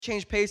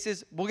change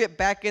paces. We'll get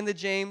back into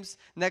James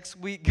next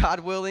week, God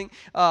willing.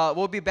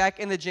 We'll be back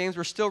into James.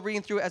 We're still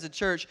reading through it as a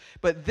church,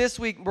 but this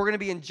week we're going to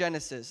be in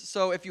Genesis.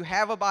 So if you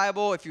have a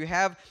Bible, if you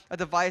have a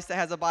device that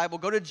has a Bible,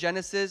 go to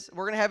Genesis.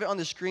 We're going to have it on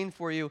the screen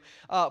for you.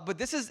 But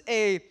this is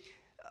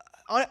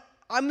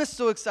I'm just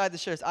so excited to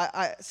share this.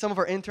 Some of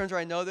our interns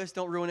already know this.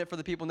 Don't ruin it for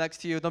the people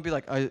next to you. Don't be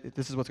like,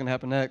 this is what's going to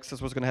happen next. This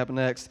is what's going to happen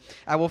next.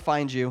 I will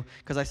find you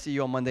because I see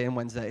you on Monday and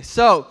Wednesday.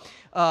 So,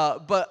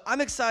 but I'm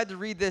excited to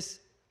read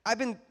this.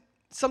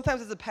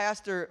 Sometimes as a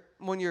pastor,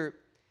 when you're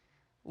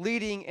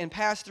leading and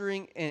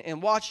pastoring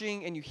and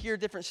watching and you hear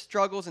different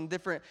struggles and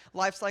different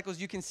life cycles,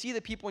 you can see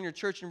the people in your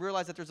church and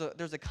realize that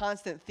there's a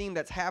constant theme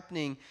that's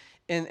happening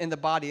in the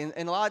body.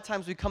 And a lot of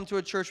times we come to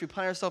a church, we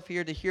plant ourselves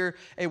here to hear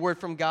a word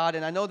from God.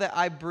 And I know that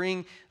I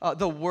bring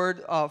the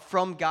word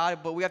from God,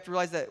 but we have to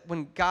realize that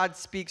when God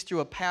speaks through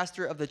a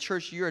pastor of the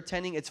church you're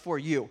attending, it's for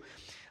you.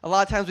 A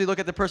lot of times we look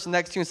at the person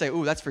next to you and say,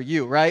 ooh, that's for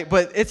you, right?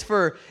 But it's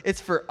for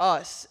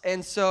us.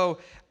 And so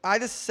I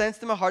just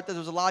sensed in my heart that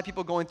there's a lot of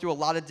people going through a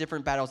lot of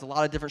different battles, a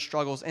lot of different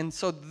struggles. And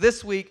so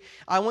this week,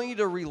 I want you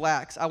to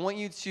relax. I want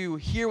you to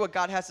hear what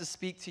God has to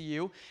speak to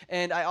you.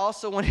 And I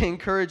also want to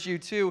encourage you,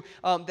 too,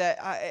 that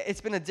it's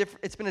been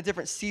a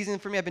different season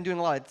for me. I've been doing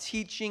a lot of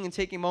teaching and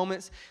taking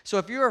moments. So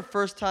if you're a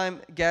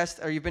first-time guest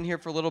or you've been here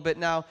for a little bit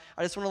now,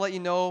 I just want to let you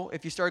know,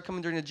 if you started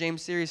coming during the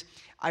James series,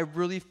 I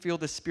really feel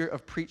the spirit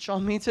of preach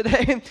on me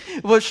today,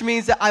 which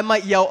means that I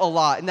might yell a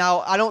lot. Now,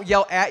 I don't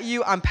yell at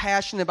you. I'm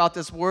passionate about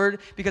this word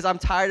because I'm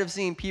tired of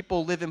seeing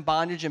people live in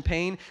bondage and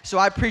pain. So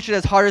I preach it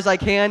as hard as I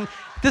can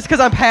just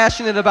because I'm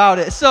passionate about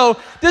it. So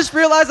just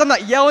realize I'm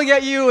not yelling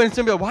at you and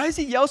some people are like, why does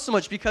he yell so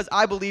much? Because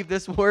I believe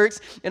this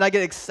works and I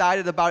get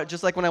excited about it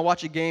just like when I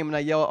watch a game and I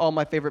yell at all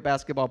my favorite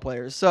basketball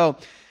players. So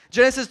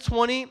Genesis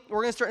 20,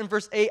 we're going to start in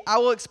verse 8. I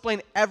will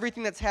explain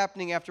everything that's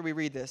happening after we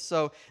read this.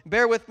 So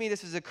bear with me.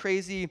 This is a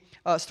crazy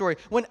story.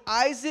 When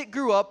Isaac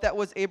grew up, that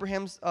was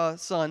Abraham's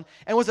son,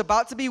 and was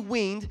about to be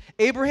weaned,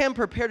 Abraham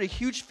prepared a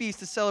huge feast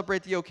to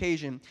celebrate the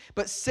occasion.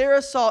 But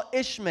Sarah saw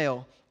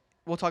Ishmael.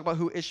 We'll talk about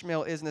who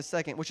Ishmael is in a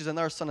second, which is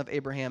another son of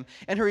Abraham,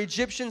 and her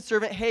Egyptian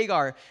servant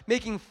Hagar,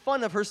 making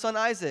fun of her son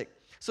Isaac.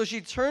 So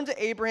she turned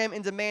to Abraham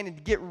and demanded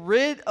to get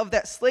rid of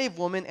that slave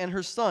woman and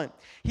her son.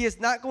 He is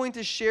not going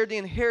to share the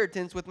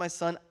inheritance with my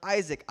son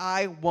Isaac.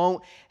 I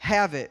won't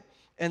have it.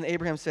 And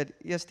Abraham said,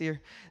 yes,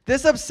 dear.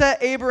 This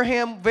upset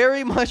Abraham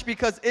very much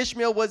because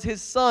Ishmael was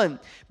his son.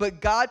 But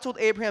God told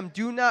Abraham,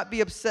 do not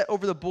be upset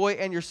over the boy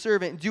and your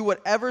servant. Do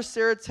whatever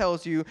Sarah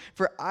tells you,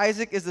 for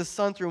Isaac is the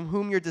son through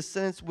whom your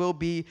descendants will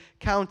be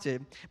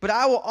counted. But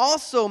I will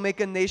also make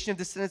a nation of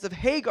descendants of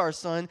Hagar's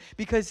son,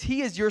 because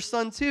he is your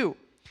son too.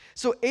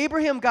 So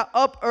Abraham got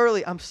up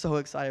early. I'm so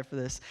excited for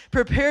this.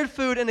 Prepared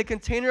food in a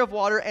container of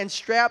water and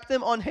strapped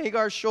them on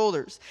Hagar's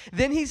shoulders.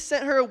 Then he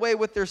sent her away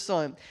with their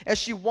son as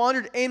she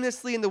wandered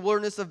aimlessly in the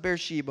wilderness of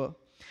Beersheba.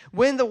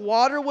 When the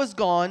water was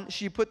gone,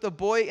 she put the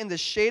boy in the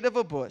shade of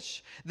a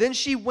bush. Then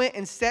she went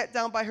and sat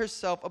down by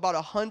herself about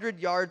 100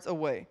 yards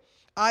away.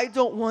 I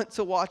don't want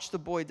to watch the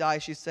boy die,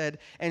 she said,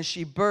 and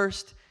she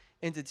burst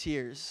into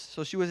tears.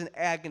 So she was in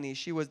agony.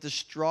 She was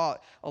distraught.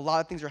 A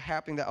lot of things are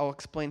happening that I'll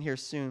explain here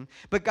soon.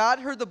 But God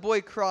heard the boy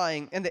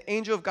crying, and the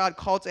angel of God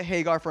called to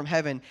Hagar from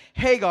heaven,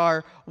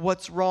 Hagar,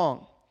 what's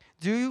wrong?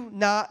 Do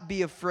not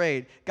be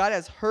afraid. God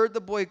has heard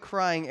the boy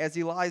crying as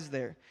he lies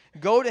there.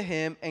 Go to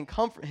him and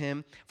comfort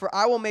him, for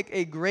I will make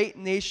a great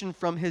nation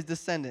from his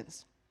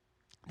descendants.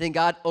 Then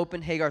God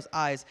opened Hagar's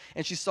eyes,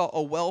 and she saw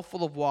a well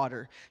full of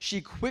water. She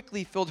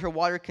quickly filled her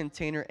water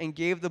container and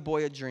gave the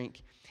boy a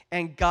drink.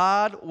 And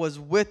God was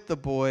with the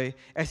boy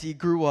as he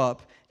grew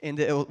up in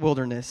the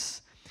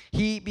wilderness.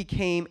 He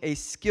became a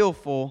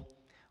skillful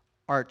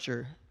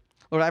archer.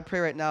 Lord, I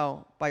pray right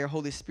now by your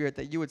Holy Spirit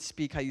that you would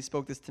speak how you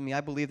spoke this to me. I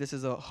believe this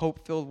is a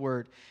hope-filled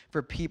word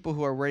for people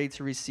who are ready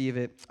to receive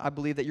it. I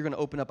believe that you're going to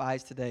open up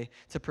eyes today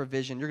to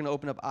provision. You're going to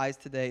open up eyes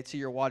today to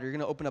your water. You're going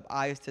to open up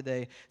eyes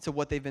today to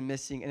what they've been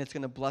missing, and it's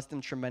going to bless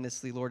them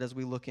tremendously, Lord, as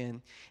we look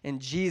in. In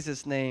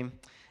Jesus' name,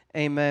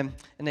 amen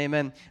and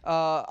amen.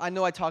 I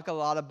know I talk a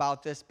lot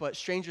about this, but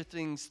Stranger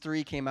Things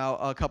 3 came out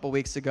a couple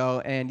weeks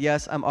ago, and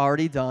yes, I'm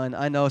already done.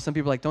 I know some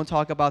people are like, don't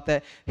talk about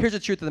that. Here's the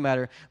truth of the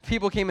matter.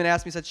 People came and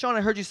asked me, said, Sean,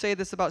 I heard you say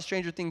this about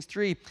Stranger Things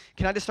 3.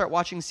 Can I just start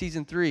watching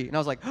season 3? And I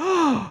was like,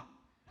 oh,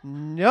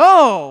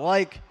 no.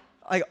 Like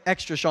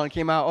extra Sean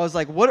came out. I was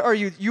like, what are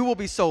you? You will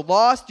be so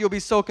lost. You'll be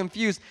so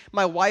confused.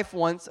 My wife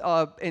once,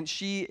 and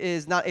she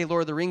is not a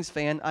Lord of the Rings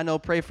fan. I know,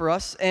 pray for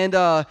us. And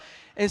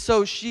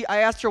so I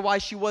asked her why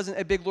she wasn't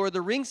a big Lord of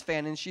the Rings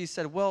fan, and she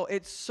said, well,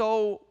 it's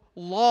so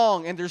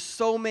long, and there's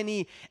so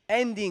many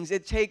endings.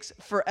 It takes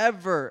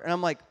forever. And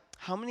I'm like,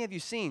 how many have you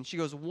seen? She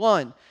goes,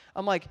 1.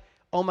 I'm like,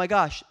 oh my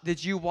gosh,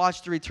 did you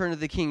watch The Return of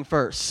the King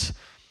first?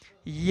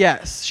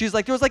 Yes. She's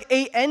like, there was like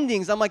 8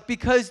 endings. I'm like,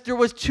 because there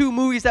was 2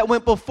 movies that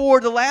went before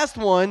the last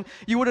one,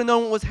 you would have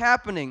known what was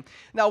happening.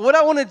 Now, what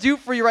I want to do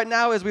for you right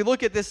now as we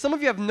look at this, some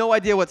of you have no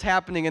idea what's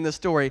happening in the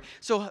story.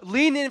 So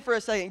lean in for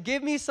a second.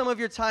 Give me some of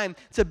your time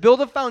to build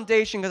a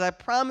foundation, because I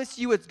promise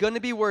you it's going to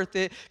be worth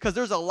it, because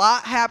there's a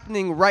lot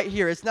happening right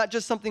here. It's not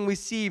just something we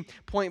see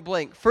point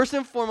blank. First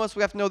and foremost,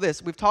 we have to know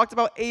this. We've talked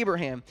about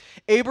Abraham.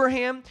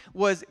 Abraham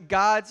was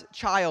God's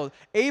child.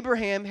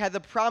 Abraham had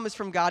the promise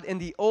from God in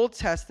the Old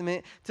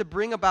Testament to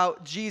bring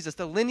about Jesus.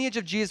 The lineage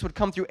of Jesus would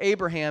come through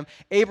Abraham.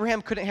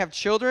 Abraham couldn't have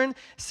children.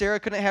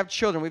 Sarah couldn't have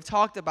children. We've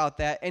talked about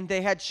that. And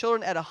they had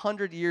children at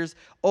 100 years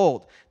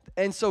old.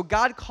 And so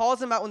God calls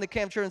them out when they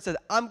came to church and said,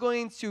 I'm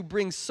going to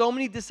bring so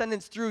many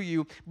descendants through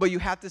you, but you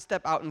have to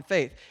step out in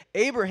faith.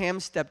 Abraham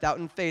stepped out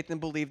in faith and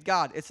believed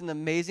God. It's an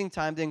amazing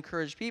time to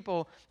encourage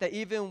people that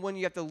even when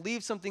you have to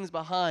leave some things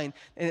behind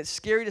and it's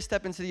scary to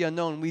step into the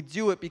unknown, we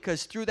do it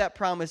because through that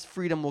promise,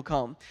 freedom will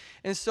come.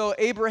 And so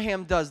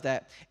Abraham does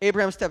that.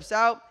 Abraham steps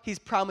out. He's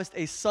promised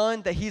a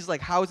son that he's like,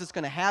 how is this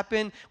going to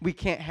happen? We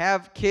can't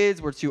have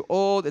kids. We're too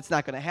old. It's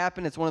not going to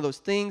happen. It's one of those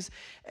things.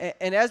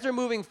 And as they're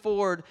moving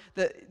forward,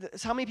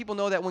 how many people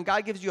know that when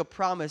God gives you a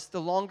promise, the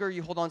longer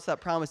you hold on to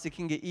that promise, it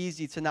can get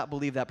easy to not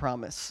believe that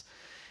promise.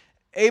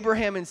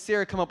 Abraham and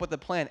Sarah come up with a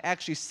plan.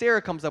 Actually,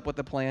 Sarah comes up with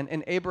the plan,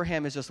 and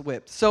Abraham is just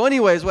whipped. So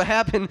anyways, what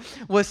happened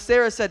was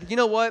Sarah said, you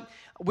know what?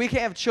 We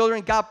can't have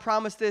children. God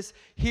promised this.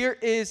 Here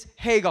is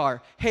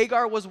Hagar.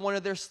 Hagar was one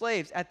of their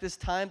slaves. At this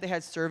time, they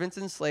had servants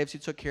and slaves who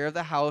took care of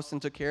the house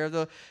and took care of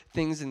the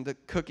things and the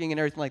cooking and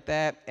everything like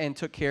that and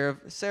took care of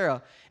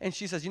Sarah. And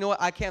she says, you know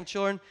what? I can't have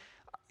children.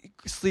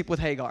 Sleep with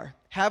Hagar.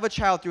 Have a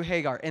child through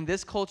Hagar. In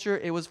this culture,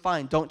 it was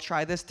fine. Don't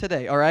try this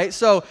today, all right?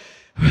 So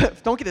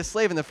don't get a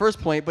slave in the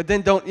first point, but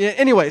then don't.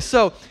 Anyway,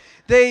 so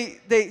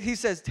he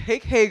says,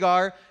 take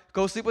Hagar,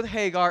 go sleep with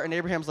Hagar. And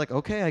Abraham's like,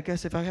 okay, I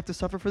guess if I have to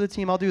suffer for the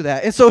team, I'll do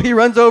that. And so he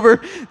runs over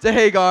to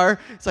Hagar.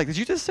 It's like, did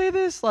you just say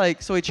this?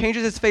 Like, so he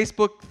changes his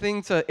Facebook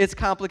thing to it's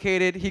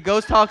complicated. He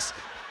goes, talks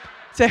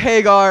to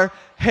Hagar.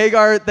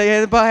 Hagar, they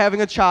end up having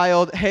a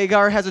child.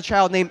 Hagar has a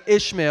child named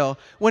Ishmael.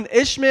 When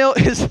Ishmael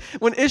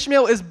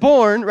is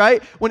born,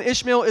 right? When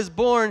Ishmael is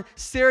born,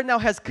 Sarah now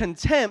has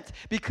contempt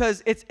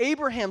because it's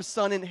Abraham's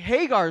son and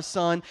Hagar's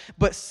son,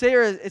 but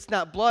Sarah, it's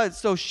not blood,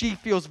 so she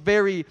feels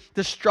very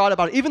distraught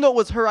about it. Even though it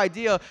was her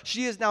idea,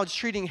 she is now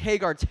treating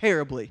Hagar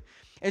terribly,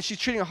 and she's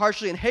treating her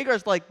harshly, and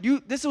Hagar's like,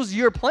 this was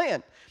your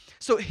plan.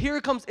 So here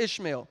comes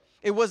Ishmael.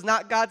 It was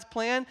not God's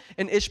plan,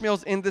 and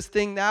Ishmael's in this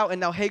thing now, and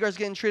now Hagar's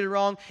getting treated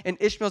wrong, and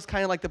Ishmael's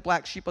kind of like the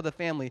black sheep of the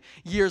family.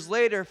 Years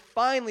later,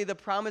 finally, the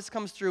promise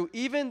comes through.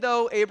 Even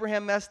though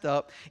Abraham messed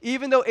up,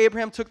 even though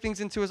Abraham took things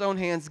into his own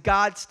hands,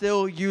 God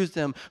still used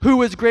him.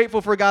 Who is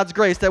grateful for God's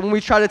grace, that when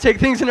we try to take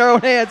things in our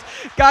own hands,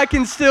 God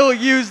can still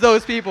use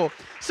those people.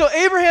 So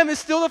Abraham is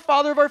still the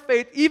father of our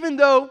faith, even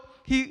though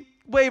he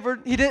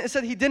wavered. He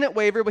didn't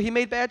waver, but he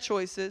made bad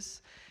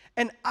choices.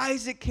 And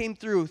Isaac came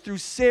through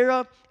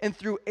Sarah and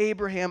through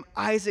Abraham.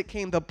 Isaac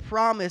came, the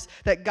promise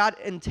that God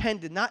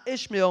intended, not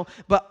Ishmael,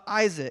 but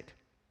Isaac.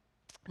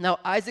 Now,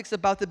 Isaac's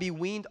about to be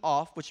weaned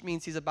off, which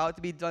means he's about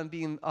to be done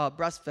being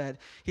breastfed.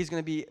 He's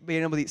going to be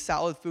being able to eat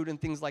solid food and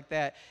things like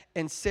that.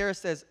 And Sarah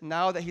says,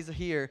 now that he's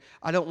here,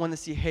 I don't want to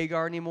see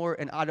Hagar anymore,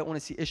 and I don't want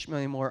to see Ishmael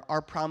anymore.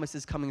 Our promise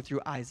is coming through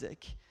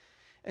Isaac.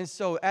 And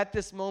so at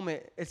this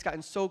moment, it's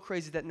gotten so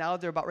crazy that now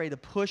they're about ready to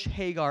push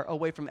Hagar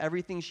away from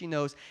everything she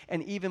knows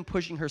and even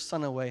pushing her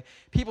son away.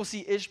 People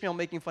see Ishmael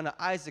making fun of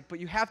Isaac, but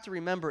you have to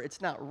remember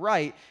it's not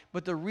right.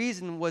 But the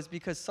reason was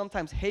because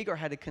sometimes Hagar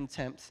had a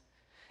contempt.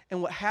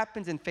 And what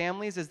happens in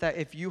families is that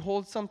if you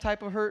hold some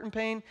type of hurt and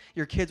pain,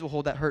 your kids will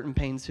hold that hurt and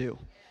pain too.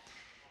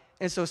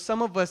 And so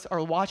some of us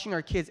are watching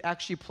our kids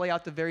actually play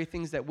out the very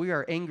things that we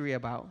are angry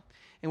about.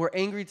 And we're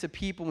angry to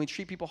people, and we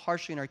treat people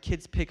harshly, and our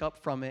kids pick up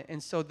from it.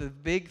 And so the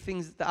big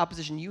things, the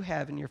opposition you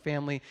have in your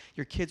family,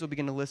 your kids will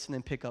begin to listen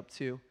and pick up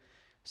too.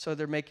 So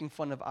they're making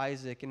fun of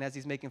Isaac, and as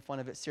he's making fun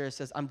of it, Sarah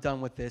says, I'm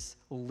done with this,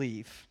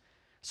 leave.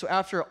 So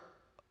after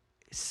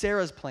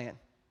Sarah's plan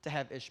to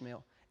have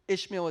Ishmael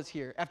is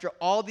here. After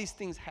all these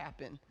things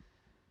happen,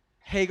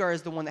 Hagar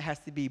is the one that has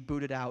to be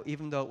booted out,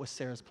 even though it was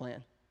Sarah's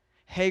plan.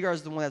 Hagar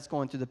is the one that's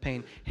going through the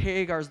pain.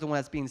 Hagar is the one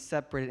that's being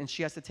separated, and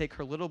she has to take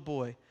her little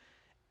boy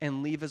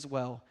and leave as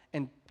well,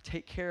 and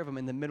take care of him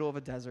in the middle of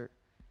a desert.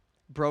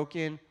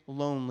 Broken,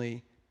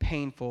 lonely,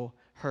 painful,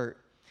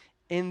 hurt.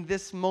 In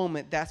this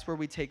moment, that's where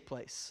we take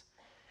place.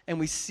 And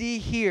we see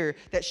here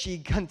that she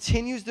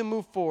continues to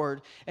move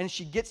forward, and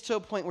she gets to a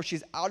point where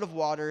she's out of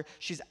water,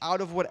 she's out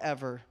of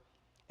whatever,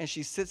 and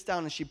she sits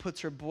down and she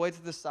puts her boy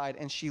to the side,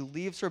 and she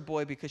leaves her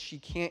boy because she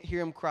can't hear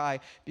him cry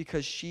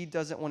because she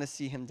doesn't want to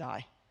see him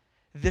die.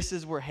 This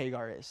is where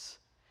Hagar is.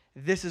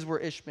 This is where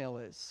Ishmael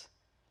is.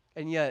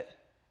 And yet,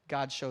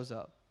 God shows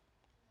up.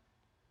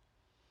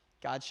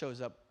 God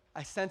shows up.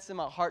 I sense in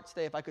my heart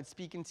today, if I could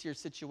speak into your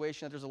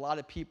situation, that there's a lot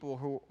of people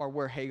who are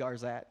where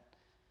Hagar's at.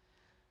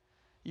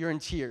 You're in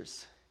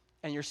tears,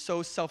 and you're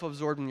so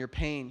self-absorbed in your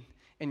pain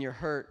and your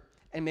hurt,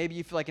 and maybe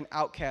you feel like an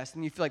outcast,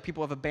 and you feel like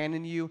people have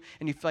abandoned you,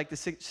 and you feel like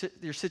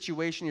your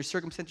situation, your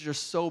circumstances are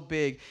so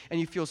big, and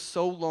you feel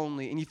so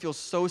lonely, and you feel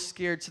so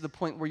scared to the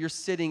point where you're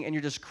sitting and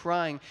you're just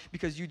crying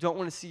because you don't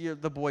want to see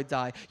the boy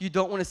die. You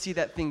don't want to see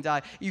that thing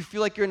die. You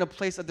feel like you're in a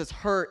place of this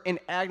hurt and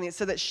agony. It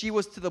said that she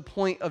was to the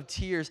point of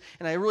tears,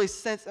 and I really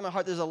sense in my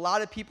heart there's a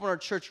lot of people in our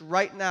church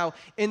right now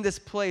in this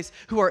place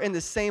who are in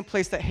the same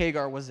place that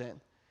Hagar was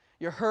in.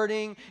 You're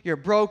hurting, you're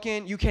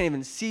broken, you can't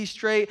even see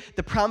straight,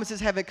 the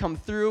promises haven't come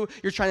through,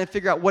 you're trying to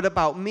figure out, what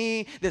about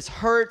me? This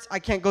hurts, I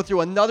can't go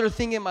through another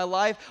thing in my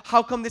life.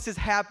 How come this is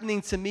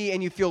happening to me?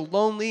 And you feel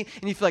lonely,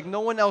 and you feel like no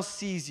one else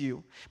sees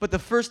you. But the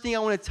first thing I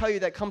want to tell you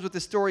that comes with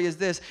this story is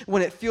this: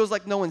 when it feels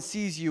like no one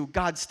sees you,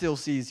 God still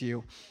sees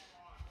you.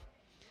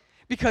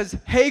 Because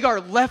Hagar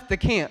left the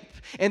camp,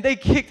 and they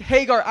kicked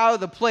Hagar out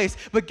of the place,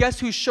 but guess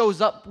who shows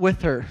up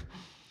with her?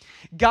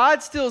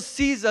 God still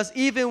sees us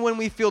even when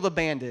we feel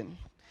abandoned.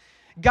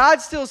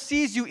 God still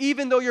sees you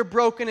even though you're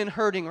broken and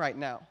hurting right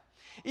now.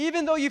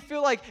 Even though you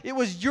feel like it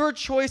was your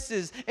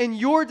choices and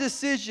your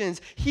decisions,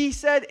 he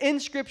said in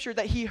Scripture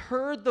that he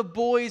heard the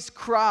boy's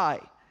cry.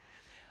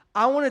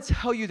 I want to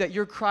tell you that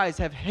your cries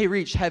have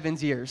reached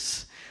heaven's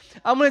ears.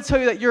 I'm going to tell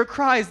you that your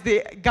cries,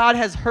 God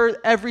has heard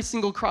every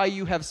single cry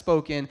you have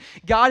spoken.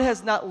 God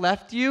has not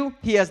left you.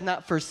 He has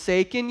not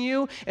forsaken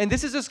you. And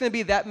this is just going to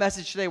be that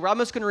message today, where I'm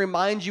just going to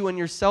remind you in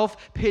your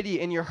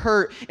self-pity and your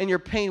hurt and your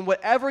pain,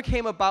 whatever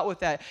came about with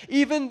that,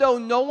 even though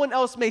no one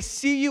else may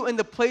see you in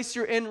the place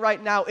you're in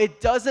right now, it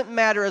doesn't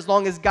matter as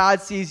long as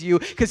God sees you,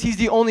 because he's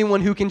the only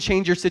one who can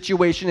change your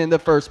situation in the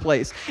first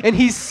place. And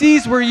he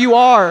sees where you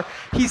are.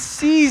 He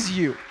sees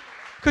you.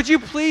 Could you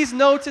please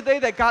know today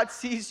that God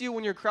sees you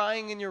when you're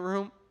crying in your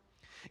room?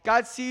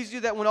 God sees you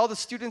that when all the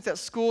students at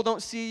school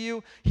don't see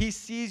you, he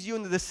sees you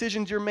in the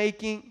decisions you're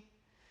making.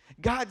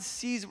 God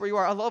sees where you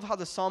are. I love how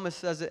the psalmist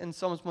says it in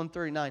Psalms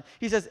 139.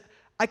 He says,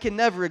 I can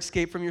never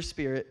escape from your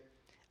spirit.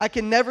 I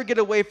can never get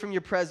away from your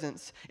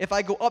presence. If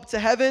I go up to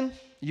heaven,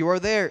 you are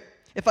there.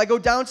 If I go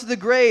down to the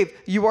grave,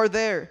 you are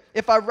there.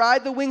 If I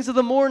ride the wings of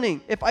the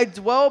morning, if I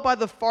dwell by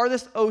the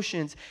farthest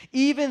oceans,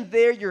 even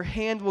there your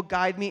hand will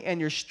guide me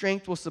and your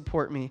strength will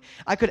support me.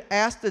 I could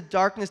ask the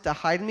darkness to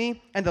hide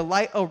me and the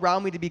light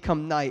around me to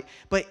become night.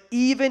 But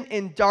even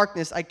in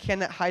darkness, I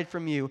cannot hide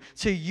from you.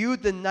 To you,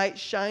 the night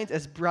shines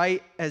as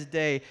bright as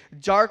day.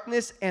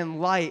 Darkness and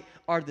light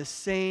are the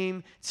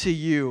same to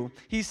you.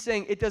 He's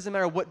saying it doesn't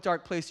matter what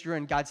dark place you're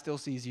in, God still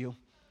sees you.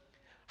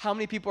 How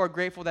many people are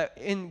grateful that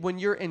when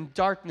you're in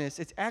darkness,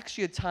 it's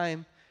actually a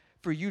time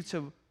for you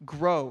to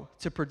grow,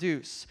 to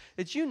produce?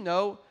 Did you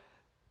know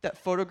that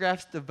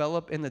photographs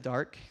develop in the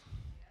dark?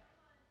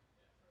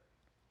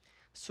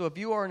 So if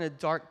you are in a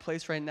dark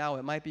place right now,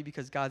 it might be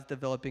because God's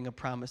developing a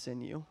promise in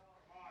you.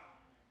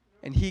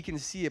 And he can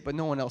see it, but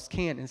no one else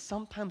can. And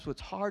sometimes what's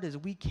hard is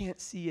we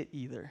can't see it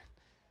either.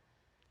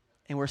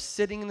 And we're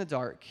sitting in the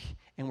dark,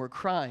 and we're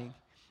crying,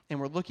 and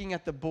we're looking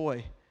at the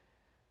boy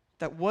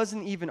that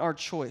wasn't even our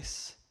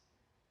choice.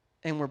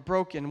 And we're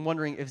broken,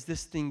 wondering, is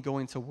this thing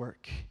going to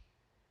work?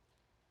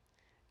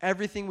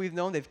 Everything we've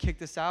known, they've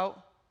kicked us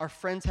out. Our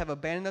friends have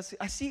abandoned us.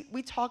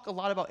 We talk a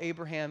lot about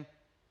Abraham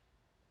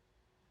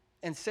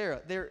and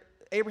Sarah.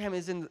 Abraham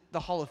is in the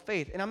hall of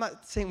faith. And I'm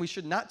not saying we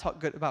should not talk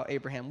good about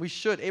Abraham. We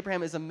should.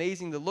 Abraham is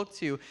amazing to look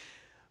to.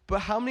 But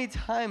how many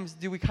times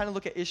do we kind of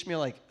look at Ishmael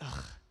like,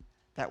 ugh,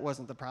 that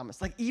wasn't the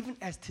promise? Like, even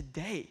as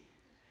today,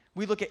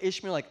 we look at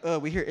Ishmael like, oh,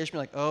 we hear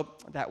Ishmael like, oh,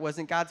 that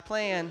wasn't God's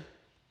plan.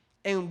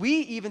 And we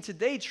even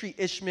today treat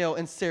Ishmael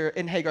and Sarah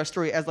and Hagar's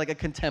story as like a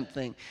contempt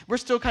thing. We're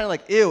still kind of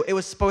like, ew, it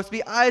was supposed to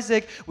be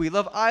Isaac. We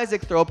love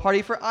Isaac. Throw a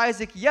party for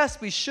Isaac. Yes,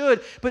 we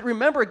should. But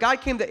remember, God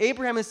came to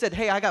Abraham and said,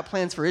 hey, I got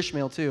plans for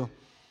Ishmael too.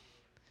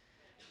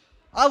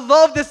 I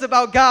love this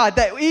about God,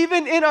 that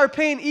even in our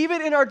pain,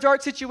 even in our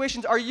dark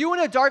situations, are you in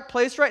a dark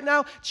place right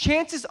now?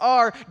 Chances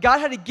are God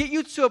had to get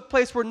you to a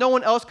place where no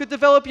one else could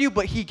develop you,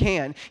 but he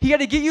can. He had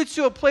to get you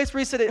to a place where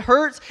he said it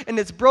hurts and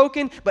it's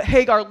broken, but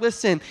Hagar,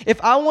 listen,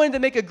 if I wanted to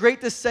make a great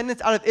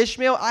descendant out of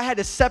Ishmael, I had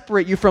to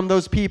separate you from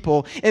those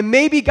people. And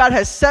maybe God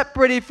has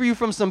separated you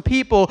from some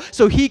people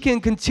so he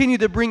can continue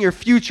to bring your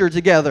future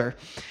together.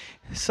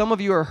 Some of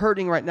you are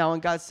hurting right now,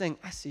 and God's saying,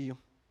 I see you.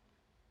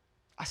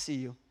 I see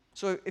you.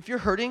 So if you're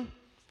hurting,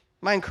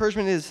 my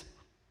encouragement is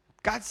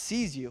God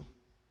sees you,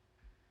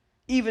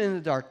 even in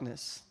the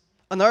darkness.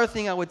 Another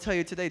thing I would tell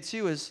you today,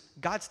 too, is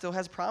God still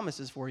has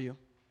promises for you.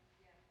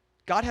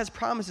 God has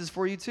promises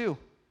for you, too.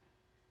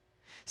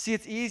 See,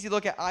 it's easy to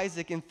look at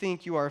Isaac and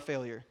think you are a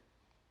failure.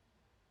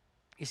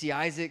 You see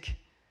Isaac,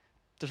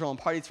 they're throwing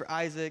parties for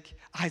Isaac.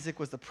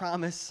 Isaac was the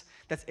promise.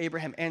 That's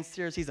Abraham and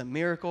Sarah's. He's a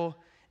miracle.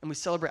 And we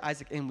celebrate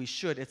Isaac, and we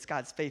should. It's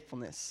God's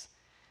faithfulness.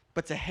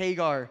 But to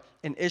Hagar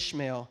and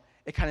Ishmael,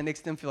 it kind of makes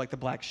them feel like the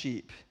black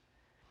sheep.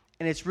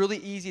 And it's really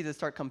easy to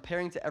start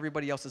comparing to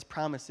everybody else's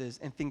promises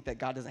and think that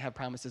God doesn't have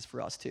promises for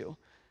us too.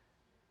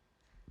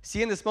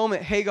 See, in this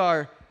moment,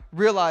 Hagar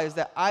realized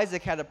that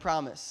Isaac had a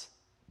promise.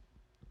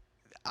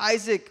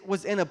 Isaac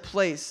was in a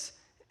place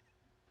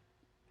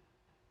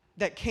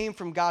that came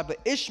from God, but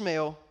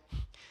Ishmael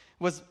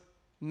was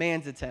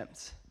man's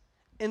attempt.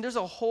 And there's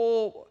a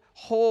whole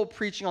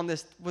preaching on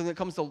this when it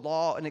comes to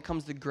law and it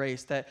comes to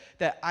grace, that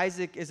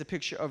Isaac is a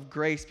picture of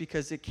grace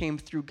because it came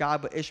through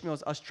God, but Ishmael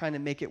is us trying to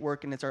make it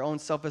work, and it's our own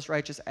selfish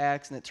righteous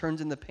acts, and it turns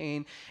into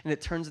pain and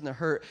it turns into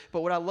hurt.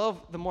 But what I love,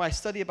 the more I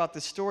study about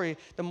this story,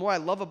 the more I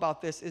love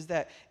about this is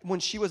that when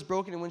she was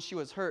broken and when she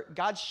was hurt,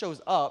 God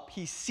shows up,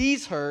 he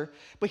sees her,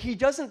 but he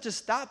doesn't just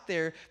stop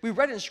there. We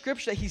read in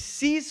scripture that he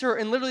sees her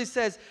and literally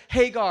says,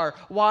 Hagar,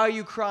 why are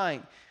you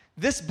crying?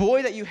 This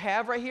boy that you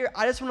have right here,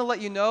 I just want to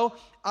let you know,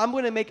 I'm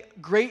going to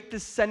make great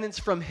descendants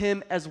from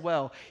him as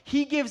well.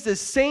 He gives the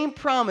same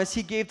promise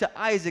he gave to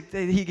Isaac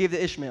that he gave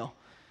to Ishmael.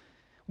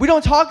 We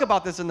don't talk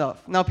about this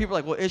enough. Now people are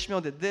like, well,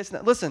 Ishmael did this.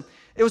 Now, listen,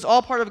 it was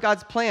all part of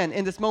God's plan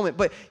in this moment.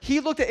 But he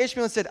looked at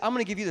Ishmael and said, I'm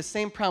going to give you the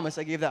same promise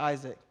I gave to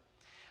Isaac.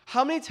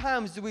 How many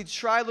times do we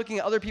try looking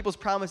at other people's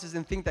promises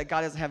and think that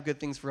God doesn't have good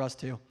things for us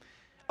too?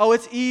 Oh,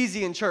 it's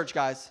easy in church,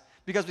 guys.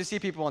 Because we see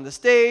people on the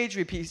stage,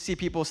 we see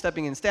people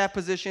stepping in staff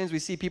positions, we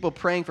see people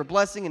praying for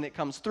blessing and it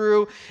comes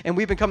through. And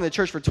we've been coming to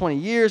church for 20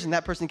 years and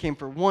that person came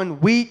for 1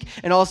 week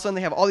and all of a sudden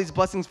they have all these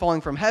blessings falling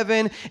from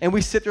heaven. And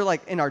we sit there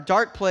like in our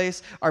dark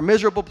place, our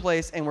miserable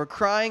place, and we're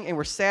crying and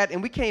we're sad.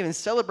 And we can't even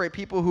celebrate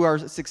people who are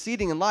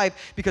succeeding in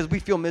life because we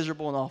feel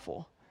miserable and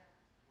awful.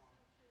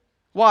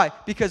 Why?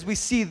 Because we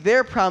see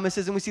their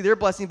promises and we see their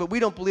blessing, but we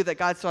don't believe that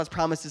God still has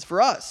promises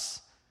for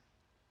us.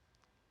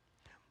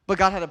 But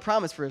God had a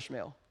promise for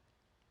Ishmael.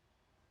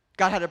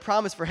 God had a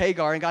promise for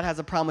Hagar, and God has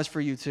a promise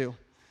for you too.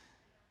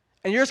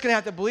 And you're just going to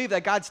have to believe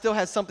that God still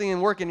has something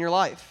in work in your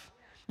life.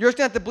 You're just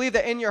going to have to believe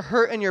that in your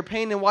hurt and your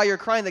pain and while you're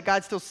crying that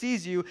God still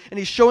sees you, and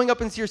he's showing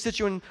up into your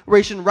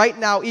situation right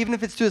now, even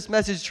if it's to this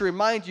message to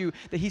remind you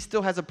that he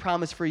still has a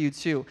promise for you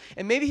too.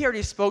 And maybe he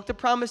already spoke the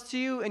promise to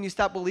you, and you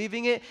stopped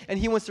believing it, and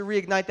he wants to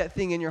reignite that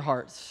thing in your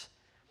hearts.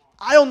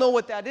 I don't know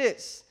what that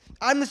is.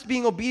 I'm just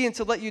being obedient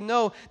to let you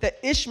know that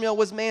Ishmael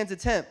was man's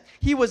attempt.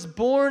 He was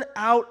born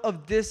out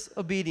of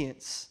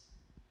disobedience.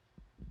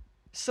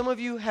 Some of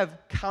you have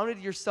counted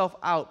yourself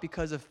out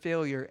because of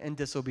failure and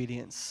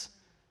disobedience.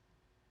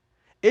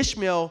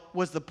 Ishmael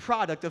was the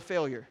product of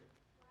failure.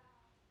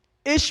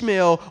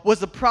 Ishmael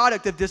was the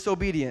product of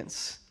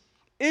disobedience.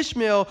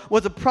 Ishmael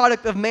was a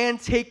product of man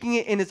taking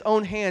it in his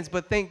own hands,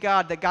 but thank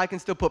God that God can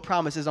still put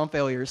promises on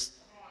failures.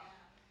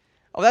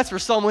 Oh, that's for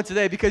someone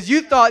today, because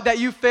you thought that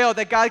you failed,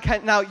 that God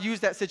can now use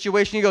that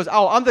situation. He goes,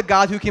 oh, I'm the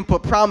God who can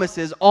put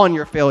promises on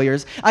your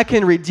failures. I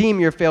can redeem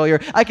your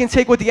failure. I can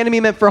take what the enemy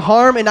meant for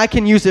harm, and I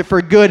can use it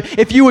for good.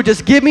 If you would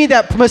just give me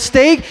that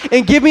mistake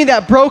and give me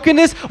that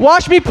brokenness,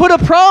 watch me put a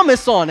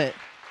promise on it.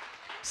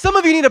 Some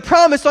of you need a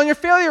promise on your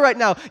failure right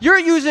now. You're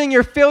using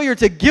your failure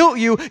to guilt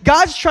you.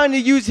 God's trying to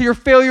use your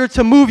failure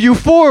to move you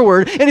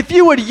forward. And if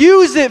you would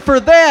use it for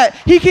that,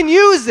 he can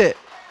use it.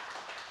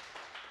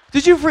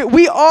 Did you forget?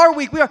 We are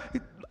weak.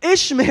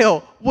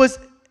 Ishmael was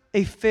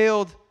a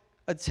failed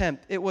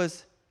attempt. It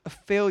was a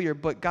failure,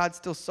 but God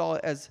still saw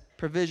it as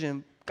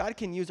provision. God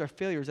can use our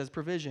failures as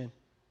provision.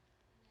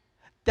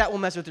 That will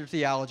mess with your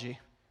theology.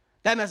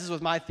 That messes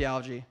with my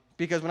theology.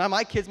 Because when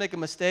my kids make a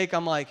mistake,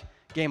 I'm like,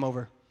 game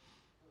over.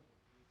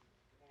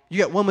 You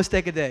get one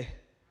mistake a day,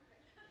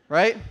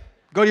 right?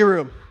 Go to your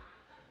room.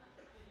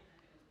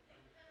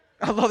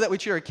 I love that we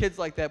treat our kids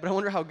like that, but I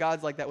wonder how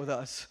God's like that with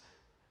us.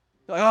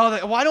 Like,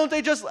 oh, why don't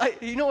they just,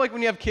 you know, like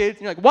when you have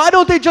kids, you're like, why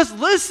don't they just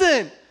listen?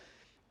 And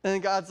then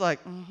God's like,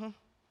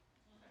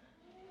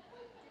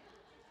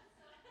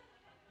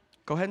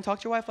 Go ahead and talk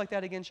to your wife like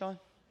that again, Sean.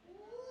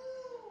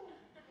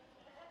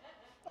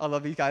 I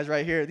love these guys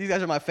right here. These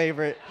guys are my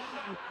favorite.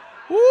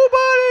 Woo,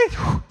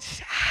 buddy.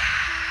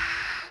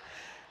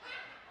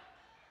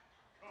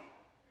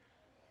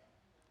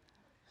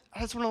 I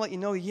just want to let you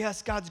know,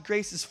 yes, God's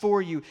grace is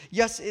for you.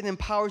 Yes, it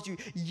empowers you.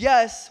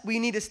 Yes, we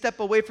need to step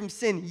away from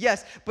sin.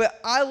 Yes, but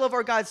I love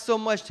our God so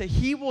much that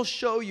he will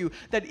show you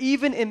that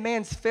even in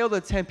man's failed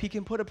attempt, he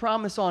can put a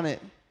promise on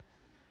it.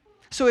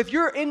 So if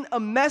you're in a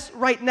mess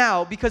right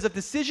now because of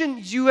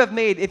decisions you have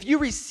made, if you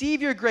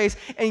receive your grace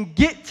and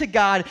get to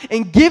God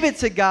and give it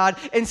to God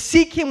and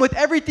seek him with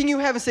everything you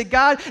have and say,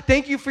 God,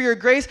 thank you for your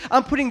grace.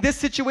 I'm putting this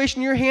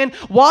situation in your hand.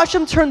 Watch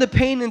him turn the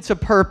pain into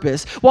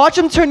purpose. Watch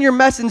him turn your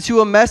mess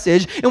into a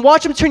message, and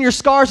watch him turn your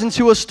scars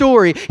into a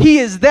story. He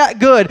is that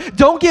good.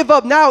 Don't give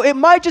up now. It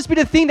might just be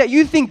the thing that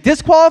you think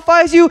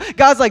disqualifies you.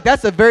 God's like,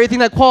 that's the very thing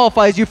that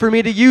qualifies you for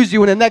me to use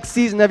you in the next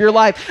season of your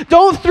life.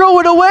 Don't throw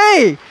it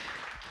away.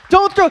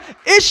 Don't throw.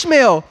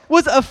 Ishmael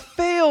was a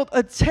failed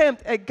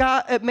attempt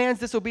at man's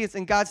disobedience,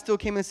 and God still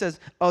came and says,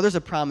 oh, there's a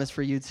promise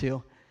for you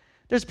too.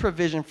 There's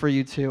provision for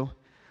you too.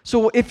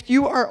 So if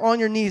you are on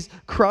your knees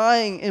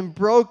crying and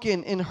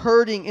broken and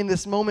hurting in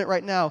this moment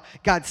right now,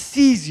 God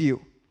sees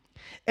you,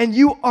 and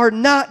you are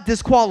not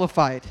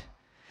disqualified.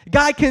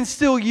 God can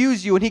still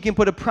use you, and he can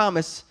put a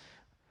promise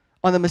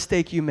on the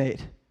mistake you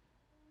made.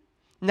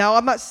 Now,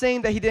 I'm not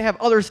saying that he didn't have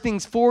other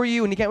things for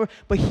you and he can't work,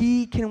 but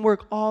he can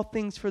work all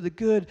things for the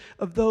good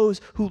of those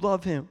who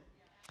love him.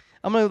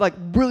 I'm going to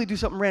really do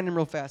something random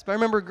real fast. But I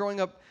remember growing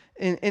up,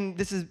 and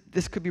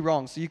this could be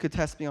wrong, so you could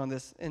test me on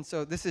this. And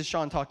so this is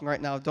Sean talking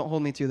right now. Don't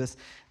hold me to this.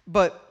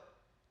 But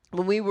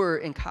when we were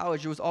in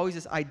college, there was always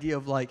this idea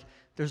of like,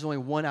 there's only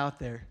one out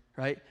there,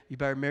 right? You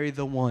better marry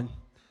the one.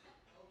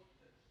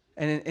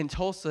 And in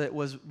Tulsa, it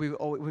was we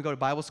go to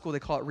Bible school. They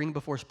call it ring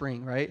before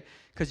spring, right?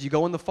 Because you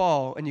go in the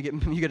fall and you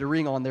get a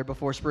ring on there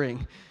before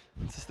spring.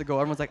 It's just the goal.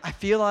 Everyone's like, I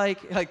feel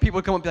like people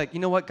would come up and be like, you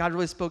know what? God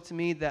really spoke to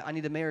me that I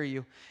need to marry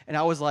you. And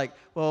I was like,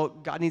 well,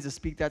 God needs to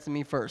speak that to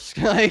me first.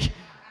 Like,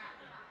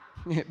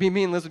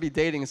 me and Liz would be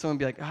dating, and someone would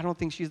be like, I don't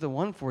think she's the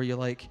one for you.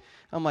 Like,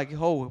 I'm like,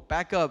 oh,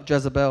 back up,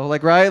 Jezebel.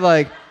 Like, right?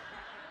 Like,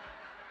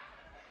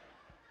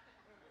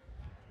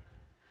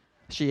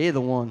 she is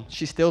the one.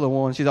 She's still the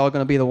one. She's always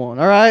going to be the one.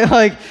 All right?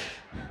 Like,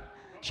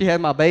 she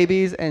had my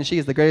babies, and she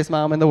is the greatest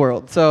mom in the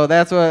world. So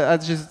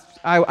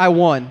I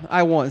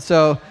won.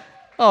 So,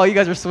 oh, you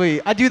guys are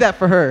sweet. I do that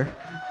for her.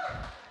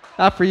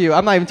 Not for you.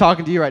 I'm not even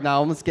talking to you right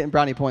now. I'm just getting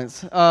brownie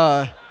points.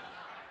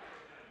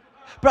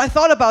 But I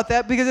thought about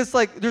that because it's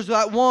like, there's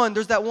that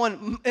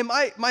one. And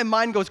my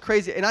mind goes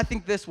crazy. And I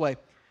think this way.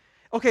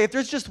 Okay, if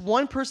there's just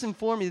one person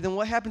for me, then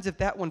what happens if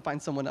that one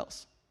finds someone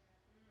else?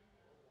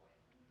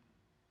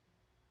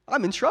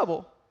 I'm in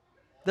trouble.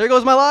 There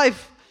goes my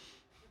life.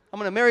 I'm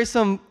going to marry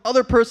some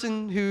other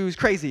person who's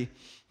crazy.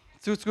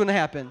 That's what's going to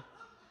happen.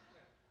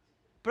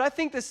 But I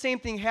think the same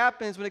thing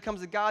happens when it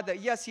comes to God,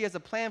 that yes, he has a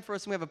plan for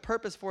us and we have a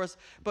purpose for us,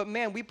 but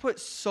man, we put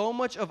so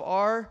much of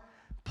our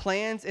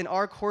plans and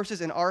our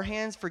courses in our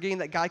hands, forgetting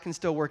that God can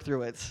still work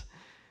through it.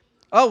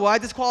 Oh, well, I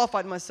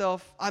disqualified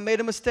myself. I made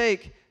a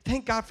mistake.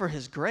 Thank God for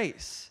his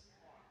grace.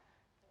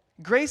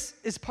 Grace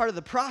is part of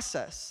the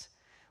process.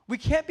 We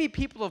can't be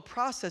people of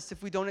process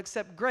if we don't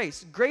accept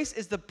grace. Grace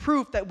is the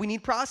proof that we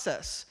need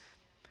process.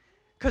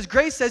 Because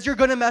grace says you're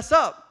going to mess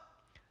up.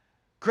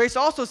 Grace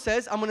also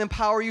says, I'm going to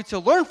empower you to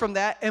learn from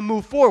that and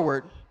move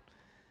forward.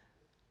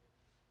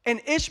 And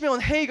Ishmael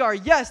and Hagar,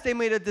 yes, they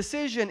made a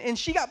decision, and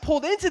she got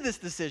pulled into this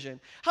decision.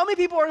 How many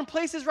people are in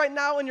places right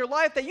now in your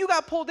life that you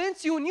got pulled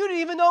into and you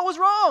didn't even know it was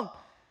wrong?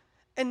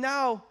 And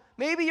now,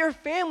 maybe your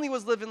family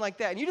was living like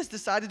that, and you just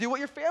decided to do what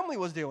your family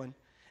was doing.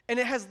 And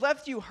it has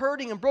left you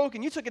hurting and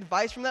broken. You took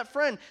advice from that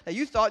friend that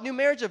you thought knew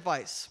marriage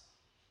advice.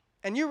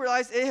 And you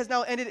realize it has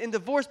now ended in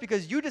divorce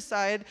because you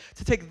decided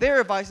to take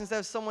their advice instead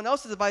of someone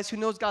else's advice who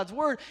knows God's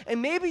word.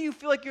 And maybe you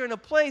feel like you're in a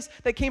place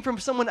that came from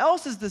someone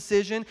else's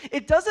decision.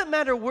 It doesn't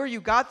matter where you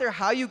got there,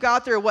 how you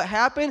got there, or what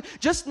happened.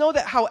 Just know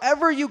that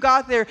however you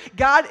got there,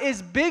 God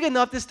is big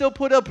enough to still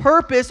put a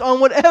purpose on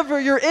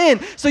whatever you're in.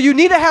 So you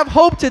need to have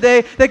hope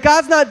today that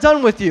God's not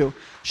done with you.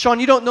 Sean,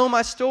 you don't know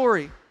my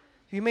story.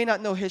 You may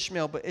not know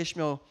Ishmael, but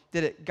Ishmael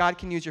did it. God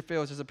can use your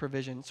failures as a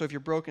provision. So if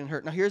you're broken and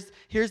hurt. Now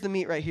here's the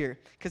meat right here,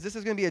 because this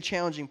is going to be a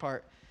challenging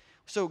part.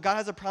 So God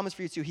has a promise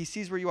for you too. He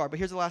sees where you are. But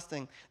here's the last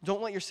thing.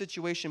 Don't let your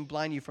situation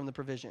blind you from the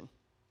provision.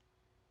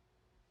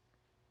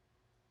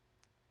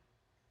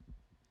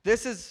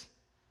 This is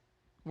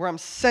where I'm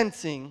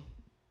sensing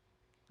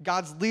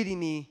God's leading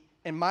me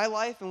in my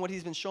life and what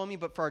he's been showing me,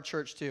 but for our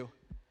church too.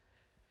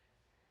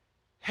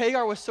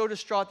 Hagar was so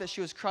distraught that she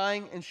was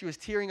crying and she was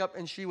tearing up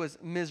and she was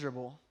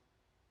miserable.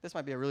 This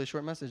might be a really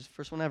short message,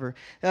 first one ever.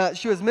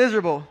 She was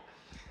miserable.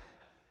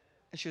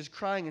 And she was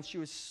crying, and she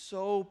was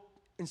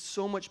in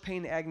so much pain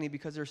and agony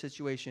because of her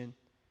situation.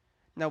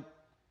 Now,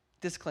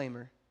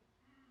 disclaimer.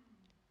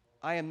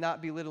 I am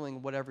not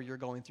belittling whatever you're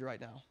going through right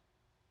now.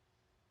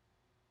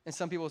 And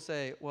some people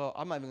say, well,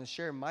 I'm not even going to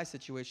share my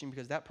situation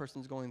because that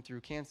person's going through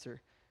cancer.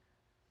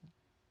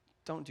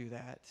 Don't do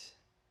that.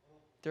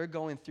 They're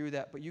going through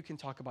that, but you can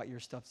talk about your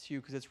stuff too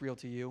because it's real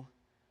to you.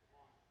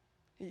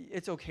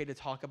 It's okay to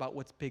talk about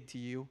what's big to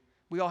you.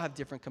 We all have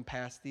different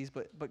capacities,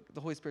 but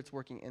the Holy Spirit's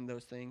working in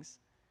those things.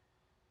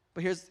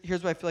 But here's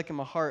what I feel like in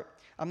my heart.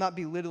 I'm not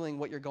belittling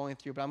what you're going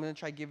through, but I'm going to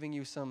try giving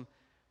you some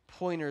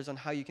pointers on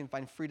how you can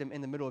find freedom in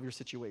the middle of your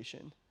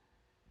situation.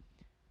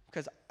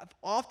 Because I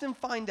often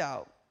find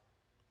out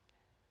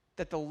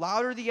that the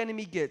louder the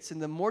enemy gets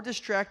and the more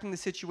distracting the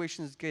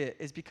situations get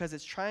is because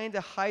it's trying to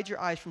hide your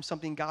eyes from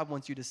something God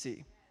wants you to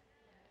see.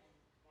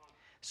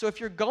 So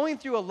if you're going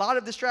through a lot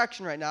of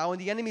distraction right now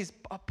and the enemy's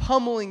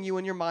pummeling you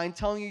in your mind,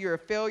 telling you you're a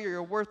failure,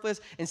 you're worthless,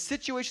 and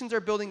situations are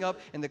building up,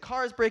 and the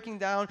car is breaking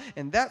down,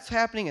 and that's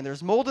happening, and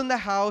there's mold in the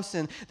house,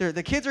 and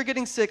the kids are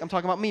getting sick, I'm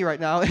talking about me right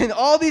now, and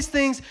all these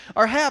things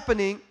are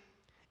happening,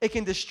 it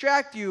can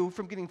distract you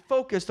from getting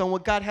focused on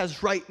what God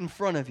has right in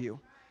front of you.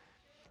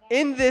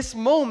 In this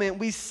moment,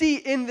 we see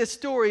in this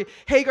story,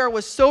 Hagar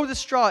was so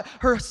distraught.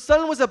 Her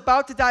son was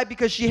about to die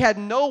because she had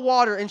no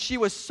water, and she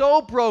was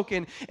so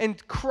broken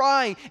and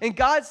crying. And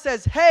God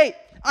says, hey,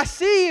 I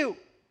see you.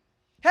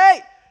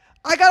 Hey,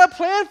 I got a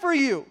plan for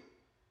you.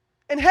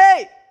 And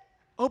hey,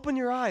 open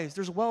your eyes.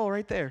 There's a well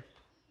right there.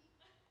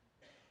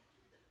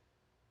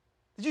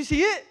 Did you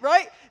see it,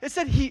 right? It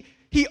said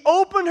he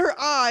opened her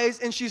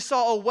eyes and she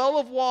saw a well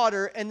of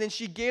water, and then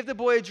she gave the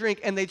boy a drink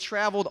and they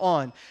traveled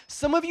on.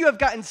 Some of you have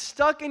gotten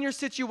stuck in your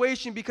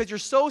situation because you're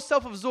so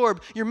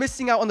self-absorbed, you're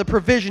missing out on the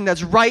provision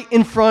that's right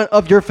in front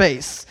of your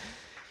face.